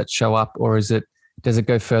great-grandparents that show up, or does it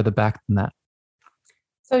go further back than that?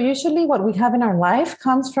 So usually what we have in our life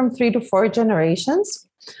comes from 3 to 4 generations,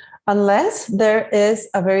 unless there is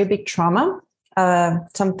a very big trauma,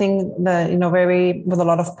 something that, with a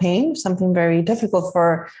lot of pain, something very difficult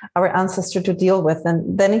for our ancestor to deal with.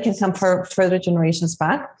 And then it can come for further generations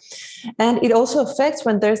back. And it also affects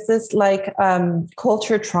when there's this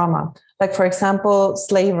culture trauma, like, for example,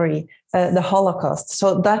 slavery, the Holocaust.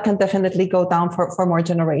 So that can definitely go down for more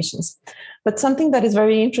generations. But something that is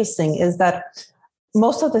very interesting is that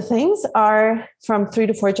most of the things are from 3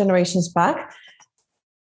 to 4 generations back.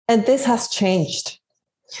 And this has changed.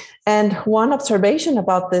 And one observation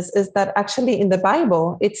about this is that actually in the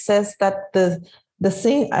Bible, it says that the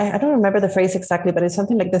sin, I don't remember the phrase exactly, but it's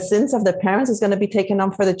something like the sins of the parents is going to be taken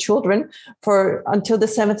on for the children until the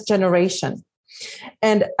 7th generation.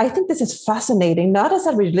 And I think this is fascinating, not as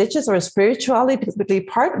a religious or a spirituality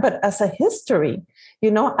part, but as a history.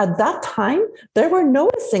 At that time, they were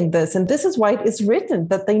noticing this. And this is why it is written,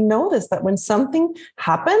 that they noticed that when something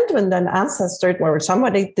happened, when an ancestor or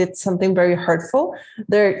somebody did something very hurtful,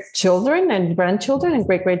 their children and grandchildren and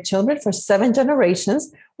great-grandchildren for 7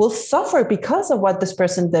 generations will suffer because of what this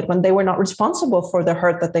person did when they were not responsible for the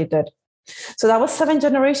hurt that they did. So that was 7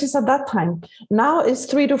 generations at that time. Now it's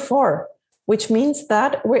 3 to 4, which means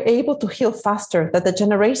that we're able to heal faster, that the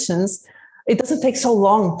generations, it doesn't take so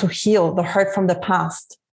long to heal the hurt from the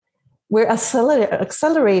past. We're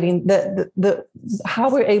accelerating the how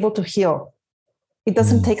we're able to heal. It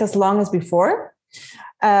doesn't take as long as before.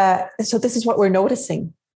 So this is what we're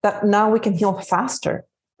noticing, that now we can heal faster.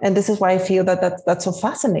 And this is why I feel that's so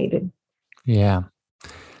fascinating. Yeah.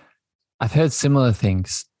 I've heard similar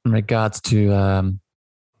things in regards to,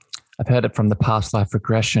 I've heard it from the past life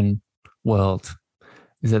regression world,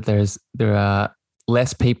 is that there are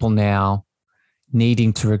less people now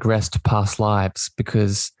needing to regress to past lives,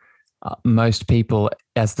 because most people,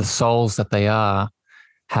 as the souls that they are,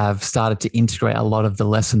 have started to integrate a lot of the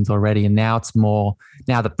lessons already. And now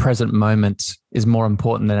now the present moment is more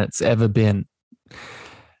important than it's ever been.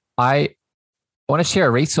 I want to share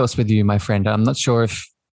a resource with you, my friend. I'm not sure if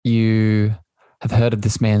you have heard of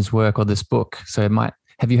this man's work or this book. So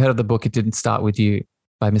have you heard of the book It Didn't Start With You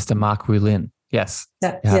by Mr. Mark Wu Lin? Yes.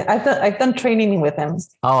 Yeah. I've done training with him.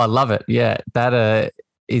 Oh, I love it. Yeah. That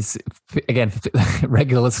is, again, for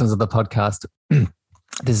regular listeners of the podcast,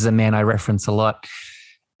 this is a man I reference a lot.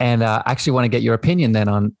 And I actually want to get your opinion then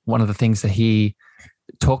on one of the things that he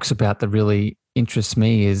talks about that really interests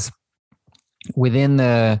me is within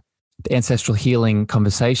the ancestral healing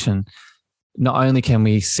conversation, not only can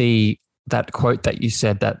we see that quote that you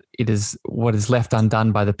said that it is what is left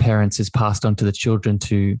undone by the parents is passed on to the children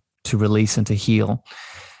to release and to heal.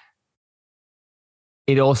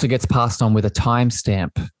 It also gets passed on with a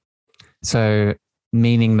timestamp. So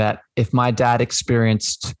meaning that if my dad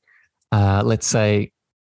experienced, let's say,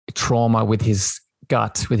 trauma with his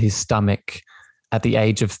gut, with his stomach at the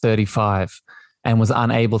age of 35 and was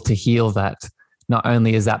unable to heal that, not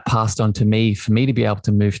only is that passed on to me for me to be able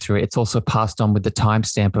to move through it, it's also passed on with the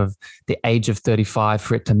timestamp of the age of 35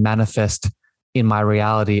 for it to manifest in my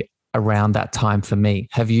reality around that time for me.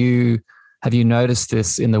 Have you noticed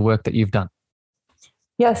this in the work that you've done?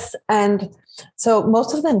 Yes. And so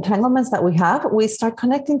most of the entanglements that we have, we start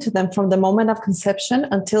connecting to them from the moment of conception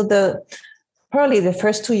until probably the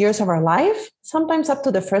first 2 years of our life, sometimes up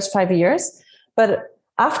to the first 5 years. But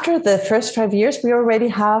after the first 5 years, we already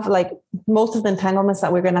have like most of the entanglements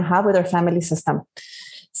that we're going to have with our family system.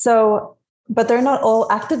 So, but they're not all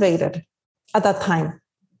activated at that time.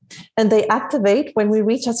 And they activate when we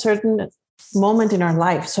reach a certain moment in our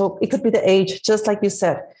life. So it could be the age, just like you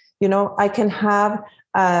said, I can have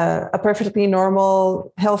a perfectly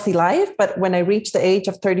normal, healthy life. But when I reach the age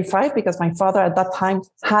of 35, because my father at that time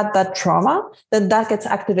had that trauma, then that gets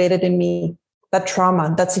activated in me, that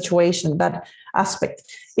trauma, that situation, that aspect.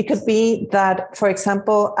 It could be that, for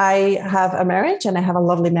example, I have a marriage and I have a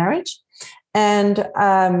lovely marriage. And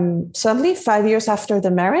suddenly 5 years after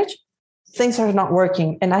the marriage, things are not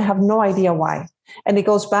working and I have no idea why. And it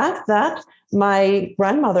goes back that my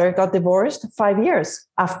grandmother got divorced 5 years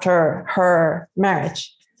after her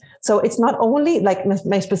marriage. So it's not only like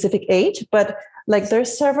my specific age, but like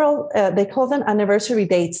there's several, they call them anniversary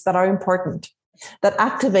dates that are important, that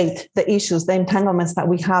activate the issues, the entanglements that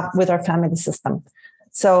we have with our family system.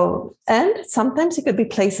 So, and sometimes it could be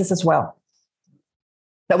places as well,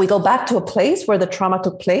 that we go back to a place where the trauma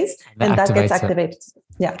took place and that gets activated.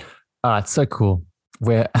 Yeah. Oh, it's so cool.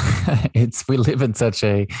 We live in such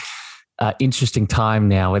a interesting time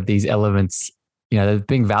now with these elements, they're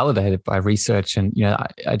being validated by research. And,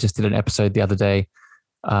 I just did an episode the other day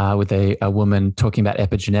with a woman talking about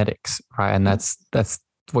epigenetics, right? And that's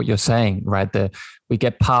what you're saying, right? We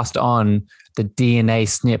get passed on the DNA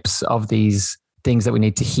SNPs of these things that we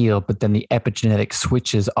need to heal, but then the epigenetic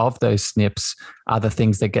switches of those SNPs are the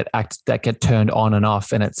things that get turned on and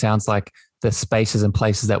off. And it sounds like the spaces and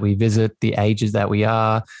places that we visit, the ages that we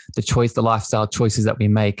are, the lifestyle choices that we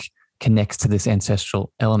make connects to this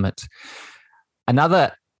ancestral element.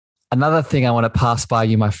 Another thing I want to pass by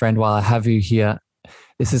you, my friend, while I have you here,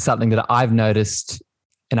 this is something that I've noticed,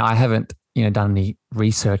 and I haven't, done any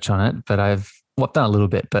research on it, but I've done a little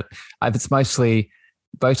bit, but it's mostly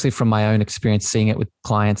from my own experience, seeing it with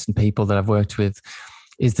clients and people that I've worked with,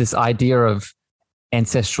 is this idea of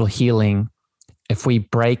ancestral healing. If we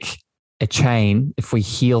break a chain, if we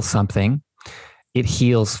heal something, it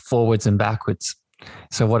heals forwards and backwards.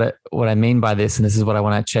 So what I mean by this, and this is what I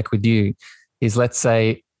want to check with you, is let's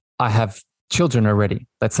say I have children already.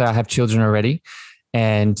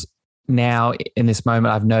 And now in this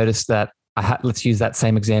moment, I've noticed that let's use that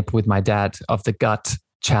same example with my dad of the gut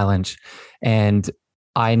challenge. And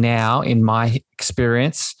I now, in my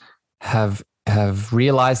experience, have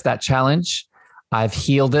realized that challenge. I've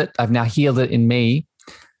healed it. I've now healed it in me.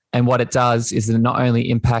 And what it does is that it not only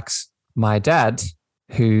impacts my dad,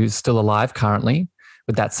 who's still alive currently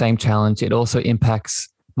with that same challenge, it also impacts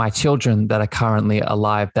my children that are currently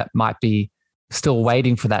alive that might be still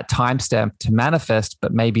waiting for that timestamp to manifest,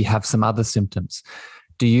 but maybe have some other symptoms.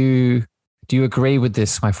 Do you agree with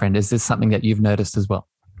this, my friend? Is this something that you've noticed as well?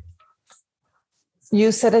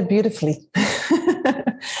 You said it beautifully.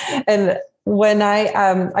 And when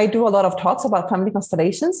I do a lot of talks about family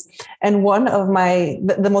constellations, and one of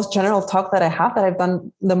the most general talk that I have that I've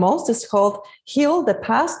done the most is called Heal the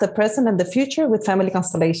Past, the Present, and the Future with Family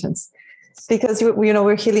Constellations. Because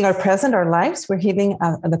we're healing our present, our lives, we're healing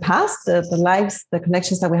the past, the lives, the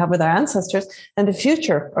connections that we have with our ancestors, and the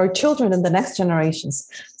future, our children and the next generations.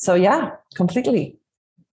 So yeah, completely.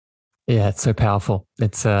 Yeah, it's so powerful.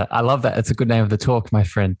 I love that. It's a good name of the talk, my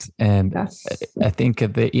friend. And yes. I think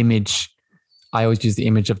of the image, I always use the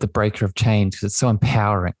image of the breaker of chains because it's so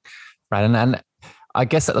empowering, right? And I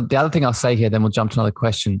guess the other thing I'll say here, then we'll jump to another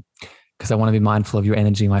question. because I want to be mindful of your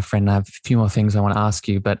energy, my friend. I have a few more things I want to ask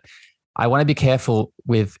you, but I want to be careful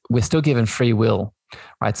with, we're still given free will,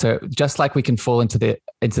 right? So just like we can fall into the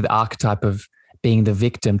archetype of being the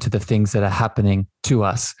victim to the things that are happening to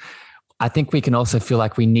us, I think we can also feel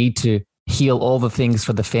like we need to heal all the things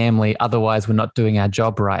for the family. Otherwise, we're not doing our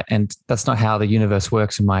job right. And that's not how the universe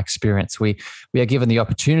works in my experience. We are given the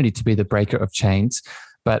opportunity to be the breaker of chains,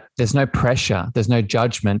 but there's no pressure. There's no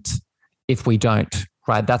judgment if we don't,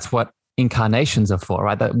 right? That's what incarnations are for,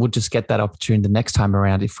 right? That we'll just get that opportunity the next time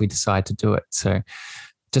around if we decide to do it. So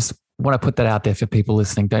just want to put that out there for people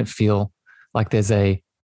listening. Don't feel like there's this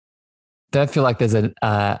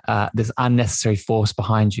unnecessary force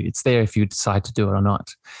behind you. It's there if you decide to do it or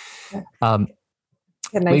not.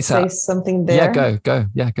 Can I Lisa, say something there? Yeah, go.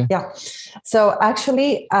 Yeah. So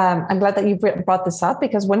actually, I'm glad that you brought this up,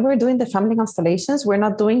 because when we're doing the family constellations, we're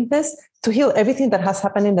not doing this to heal everything that has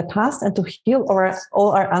happened in the past and to heal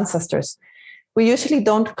all our ancestors. We usually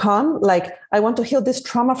don't come like, I want to heal this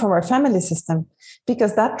trauma from our family system,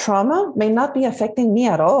 because that trauma may not be affecting me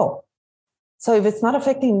at all. So if it's not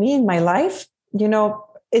affecting me in my life,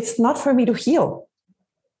 it's not for me to heal.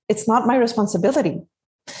 It's not my responsibility.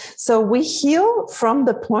 So we heal from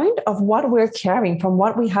the point of what we're carrying, from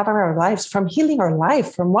what we have in our lives, from healing our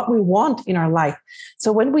life, from what we want in our life.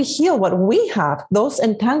 So when we heal what we have, those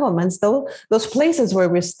entanglements, those places where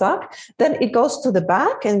we're stuck, then it goes to the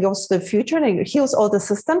back and goes to the future, and it heals all the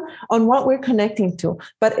system on what we're connecting to.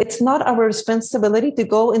 But it's not our responsibility to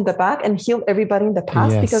go in the back and heal everybody in the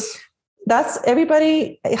past, Yes. because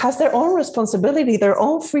everybody has their own responsibility, their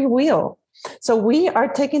own free will. So we are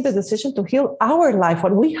taking the decision to heal our life,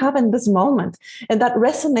 what we have in this moment. And that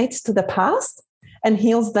resonates to the past and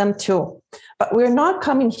heals them too. But we're not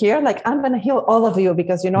coming here like, I'm going to heal all of you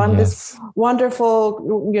because, I'm this wonderful,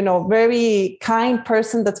 very kind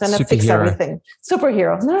person that's going to fix everything.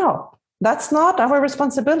 Superhero. No, that's not our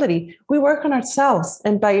responsibility. We work on ourselves.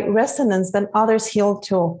 And by resonance, then others heal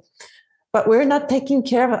too. But we're not taking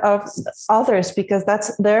care of others because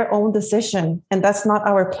that's their own decision. And that's not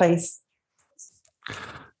our place.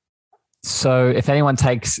 So if anyone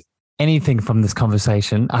takes anything from this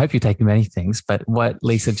conversation, I hope you take many things, but what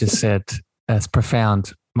Lisa just said is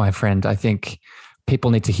profound, my friend. I think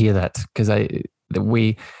people need to hear that, because I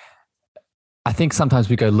think sometimes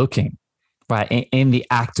we go looking, right? In the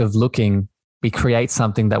act of looking, we create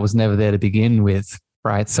something that was never there to begin with,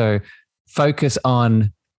 right? So focus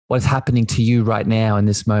on what is happening to you right now in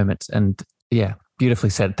this moment. And yeah,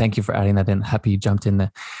 beautifully said. Thank you for adding that in. Happy you jumped in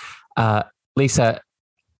there. Lisa,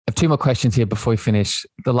 I have two more questions here before we finish.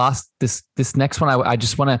 This next one, I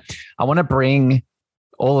want to bring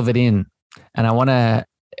all of it in, and I want to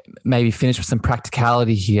maybe finish with some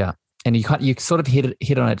practicality here. And you sort of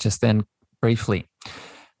hit on it just then briefly.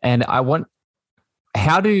 And what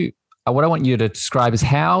I want you to describe is,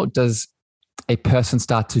 how does a person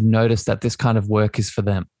start to notice that this kind of work is for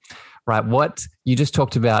them, right? What you just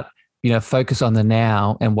talked about, focus on the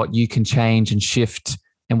now and what you can change and shift,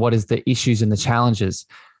 and what is the issues and the challenges.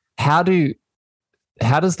 How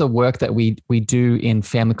does the work that we do in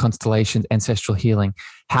family constellations, ancestral healing,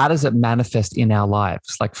 how does it manifest in our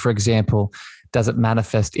lives? Like, for example, does it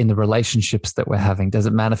manifest in the relationships that we're having? Does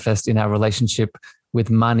it manifest in our relationship with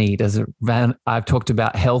money? I've talked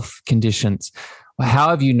about health conditions. How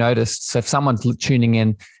have you noticed? So if someone's tuning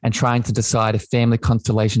in and trying to decide if family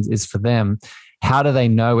constellations is for them, how do they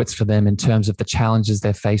know it's for them in terms of the challenges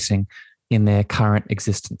they're facing in their current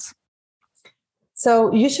existence?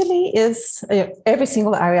 So usually is every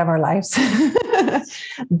single area of our lives,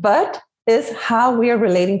 but is how we are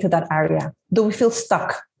relating to that area. Do we feel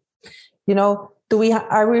stuck?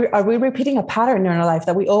 Are we repeating a pattern in our life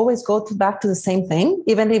that we always go back to the same thing,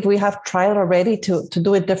 even if we have tried already to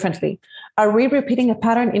do it differently? Are we repeating a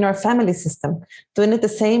pattern in our family system, doing it the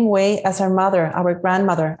same way as our mother, our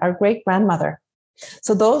grandmother, our great-grandmother?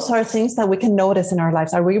 So those are things that we can notice in our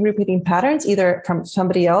lives. Are we repeating patterns either from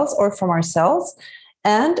somebody else or from ourselves?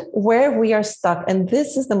 And where we are stuck. And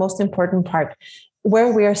this is the most important part,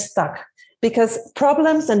 where we are stuck. Because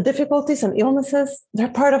problems and difficulties and illnesses, they're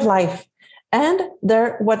part of life. And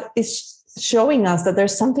they're what is showing us that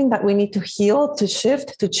there's something that we need to heal, to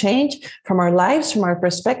shift, to change from our lives, from our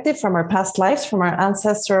perspective, from our past lives, from our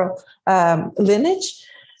ancestral lineage.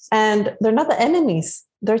 And they're not the enemies.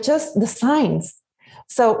 They're just the signs.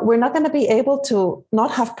 So we're not going to be able to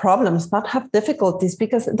not have problems, not have difficulties,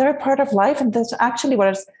 because they're part of life. And that's actually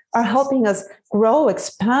what are helping us grow,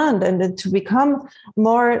 expand, and to become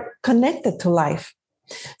more connected to life.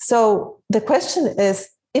 So the question is,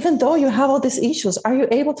 even though you have all these issues, are you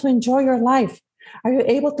able to enjoy your life? Are you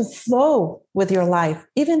able to flow with your life,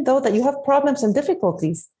 even though that you have problems and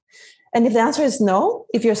difficulties? And if the answer is no,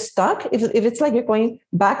 if you're stuck, if it's like you're going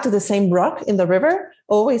back to the same rock in the river,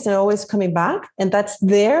 always and always coming back, and that's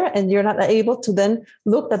there, and you're not able to then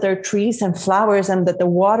look that there are trees and flowers and that the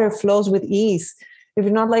water flows with ease, if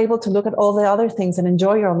you're not able to look at all the other things and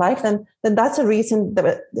enjoy your life, then that's a reason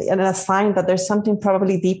and a sign that there's something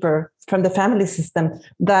probably deeper from the family system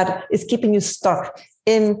that is keeping you stuck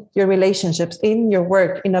in your relationships, in your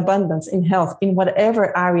work, in abundance, in health, in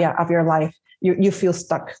whatever area of your life you feel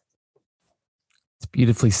stuck. It's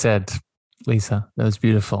beautifully said, Liza. That was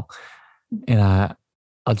beautiful. And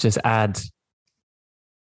I'll just add,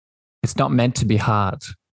 it's not meant to be hard.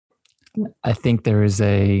 I think there's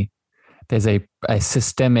a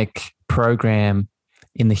systemic program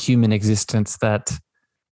in the human existence that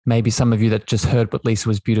maybe some of you that just heard what Liza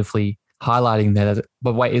was beautifully highlighting there,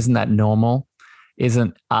 but wait, isn't that normal?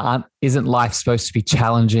 Isn't life supposed to be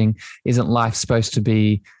challenging? Isn't life supposed to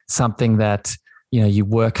be something that, you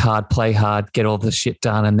work hard, play hard, get all the shit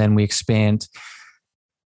done, and then we expand?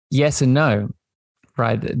 Yes and no,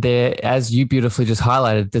 right? There, as you beautifully just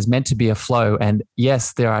highlighted, there's meant to be a flow. And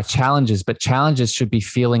yes, there are challenges, but challenges should be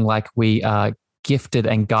feeling like we are gifted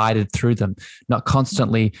and guided through them, not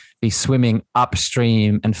constantly be swimming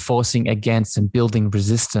upstream and forcing against and building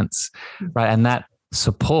resistance, right? And that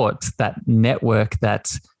support, that network,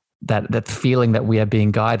 that feeling that we are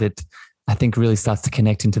being guided, I think really starts to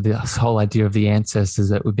connect into this whole idea of the ancestors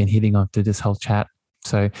that we've been hitting on through this whole chat.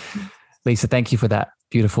 So Liza, thank you for that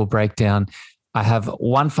beautiful breakdown. I have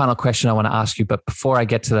one final question I want to ask you, but before I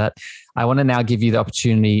get to that, I want to now give you the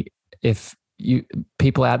opportunity, if you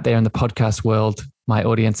people out there in the podcast world, my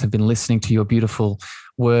audience, have been listening to your beautiful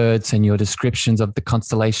words and your descriptions of the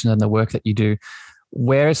constellation and the work that you do,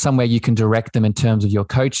 where is somewhere you can direct them in terms of your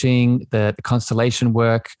coaching, the constellation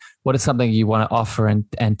work? What is something you want to offer and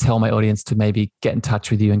tell my audience to maybe get in touch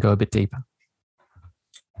with you and go a bit deeper?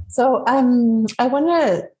 So I want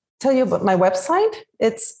to tell you about my website.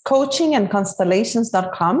 It's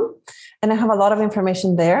coachingandconstellations.com. And I have a lot of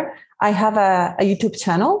information there. I have a YouTube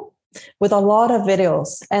channel with a lot of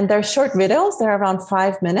videos, and they're short videos. They're around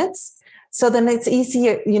 5 minutes. So then it's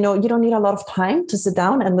easier, you don't need a lot of time to sit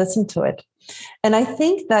down and listen to it. And I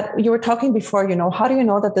think that you were talking before, how do you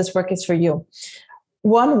know that this work is for you?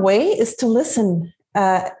 One way is to listen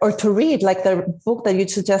or to read, like the book that you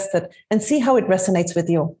suggested, and see how it resonates with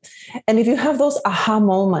you. And if you have those aha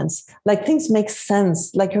moments, like things make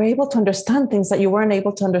sense, like you're able to understand things that you weren't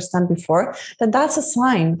able to understand before, then that's a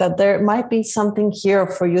sign that there might be something here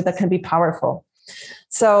for you that can be powerful.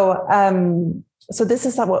 So this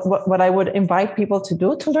is what I would invite people to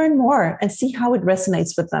do, to learn more and see how it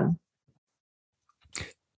resonates with them.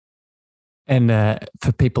 And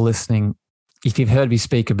for people listening, if you've heard me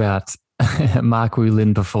speak about Mark Wu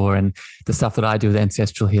Lin before and the stuff that I do with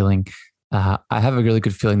ancestral healing, I have a really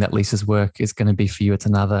good feeling that Lisa's work is going to be for you. It's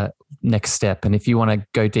another next step. And if you want to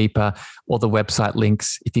go deeper, all the website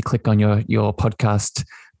links, if you click on your podcast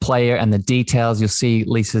player and the details, you'll see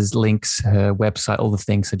Lisa's links, her website, all the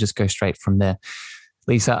things. So just go straight from there.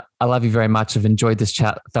 Liza, I love you very much. I've enjoyed this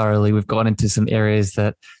chat thoroughly. We've gone into some areas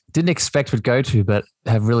that didn't expect would go to, but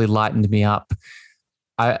have really lightened me up.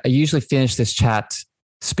 I usually finish this chat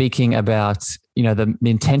speaking about, the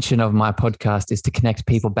intention of my podcast is to connect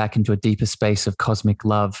people back into a deeper space of cosmic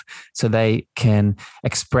love so they can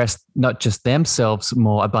express not just themselves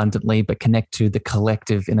more abundantly, but connect to the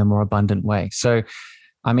collective in a more abundant way. So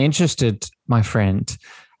I'm interested, my friend,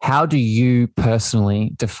 how do you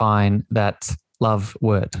personally define that love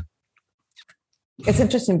word? It's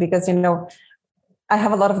interesting because, I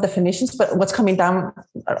have a lot of definitions, but what's coming down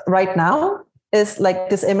right now is like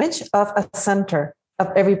this image of a center of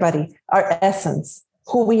everybody, our essence,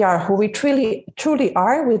 who we are, who we truly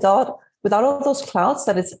are without all those clouds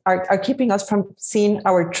that are keeping us from seeing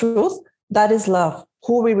our truth. That is love,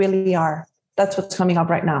 who we really are. That's what's coming up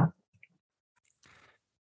right now.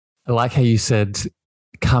 I like how you said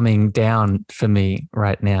coming down for me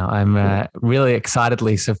right now. I'm really excited,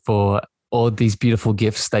 Liza, for all these beautiful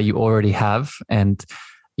gifts that you already have. And,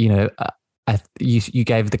 you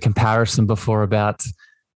gave the comparison before about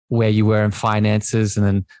where you were in finances and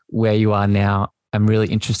then where you are now. I'm really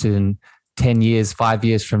interested in 10 years, 5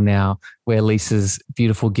 years from now, where Lisa's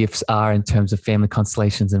beautiful gifts are in terms of family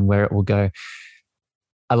constellations and where it will go.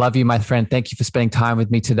 I love you, my friend. Thank you for spending time with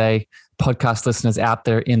me today. Podcast listeners out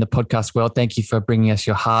there in the podcast world, thank you for bringing us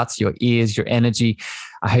your hearts, your ears, your energy.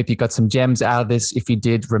 I hope you got some gems out of this. If you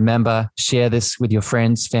did, remember, share this with your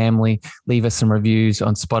friends, family, leave us some reviews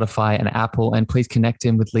on Spotify and Apple, and please connect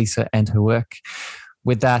in with Liza and her work.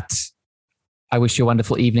 With that, I wish you a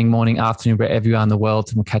wonderful evening, morning, afternoon, wherever you are in the world,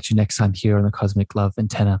 and we'll catch you next time here on the Cosmic Love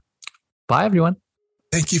Antenna. Bye, everyone.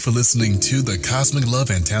 Thank you for listening to the Cosmic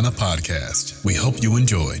Love Antenna podcast. We hope you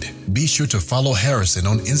enjoyed. Be sure to follow Harrison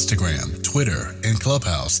on Instagram, Twitter, and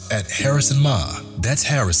Clubhouse at Harrison Ma. That's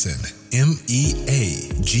Harrison, MEAGHER.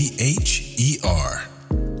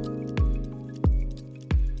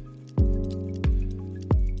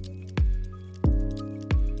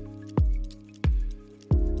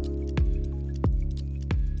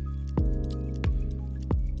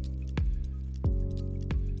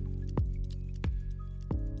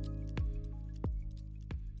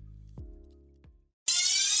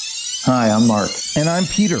 Hi, I'm Mark. And I'm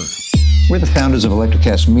Peter. We're the founders of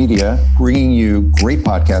Electrocast Media, bringing you great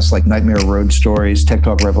podcasts like Nightmare Road Stories, Tech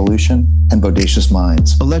Talk Revolution, and Bodacious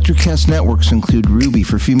Minds. Electrocast networks include Ruby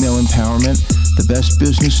for female empowerment, the Best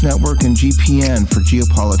Business Network, and GPN for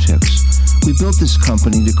geopolitics. We built this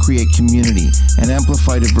company to create community and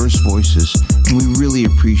amplify diverse voices, and we really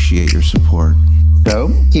appreciate your support. So,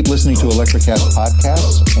 keep listening to Electrocast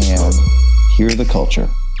podcasts and hear the culture.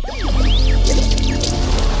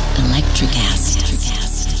 Electrocast.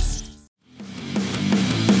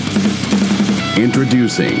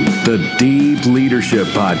 Introducing the Deep Leadership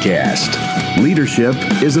Podcast. Leadership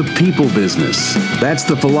is a people business. That's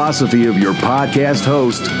the philosophy of your podcast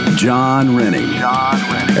host, John Rennie.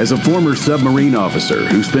 As a former submarine officer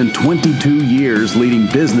who spent 22 years leading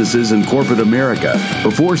businesses in corporate America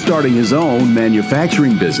before starting his own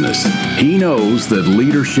manufacturing business, he knows that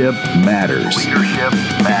leadership matters.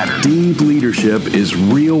 Deep Leadership is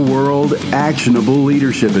real-world, actionable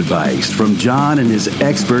leadership advice from John and his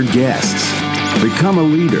expert guests. Become a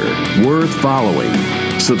leader worth following.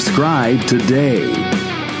 Subscribe today.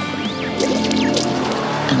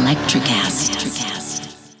 Electrocast.